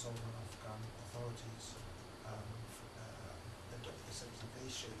sovereign Afghan authorities essentially they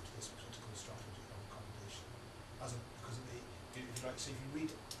shaped this political strategy of accommodation. Because if you like, so if you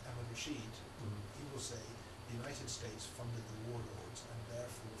read Ahmed Rashid, he will say the United States funded the warlords and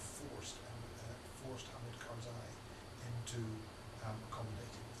therefore forced Hamid Karzai into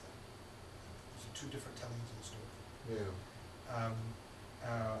accommodating with them. So two different tellings of the story. Yeah.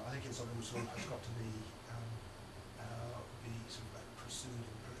 I think it's something which sort of has got to be sort of like pursued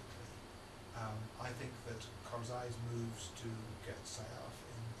empirically. I think that Karzai's moves to get Sayaf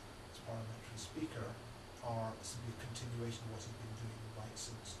in as parliamentary speaker are simply a continuation of what he's been doing right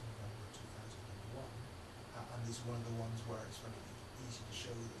since November 2001, and is one of the ones where it's very easy to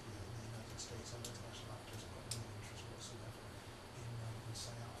show that the United States and international actors have got no interest whatsoever in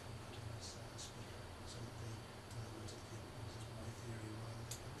Sayaf and putting as speaker. So that they, in other words, I think this is my theory rather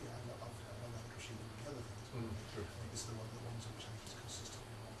than I love Rashid and the other things, but Sure. I think this is the ones in which I think he's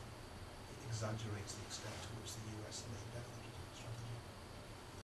consistently wrong. It exaggerates the extent to which the US laid down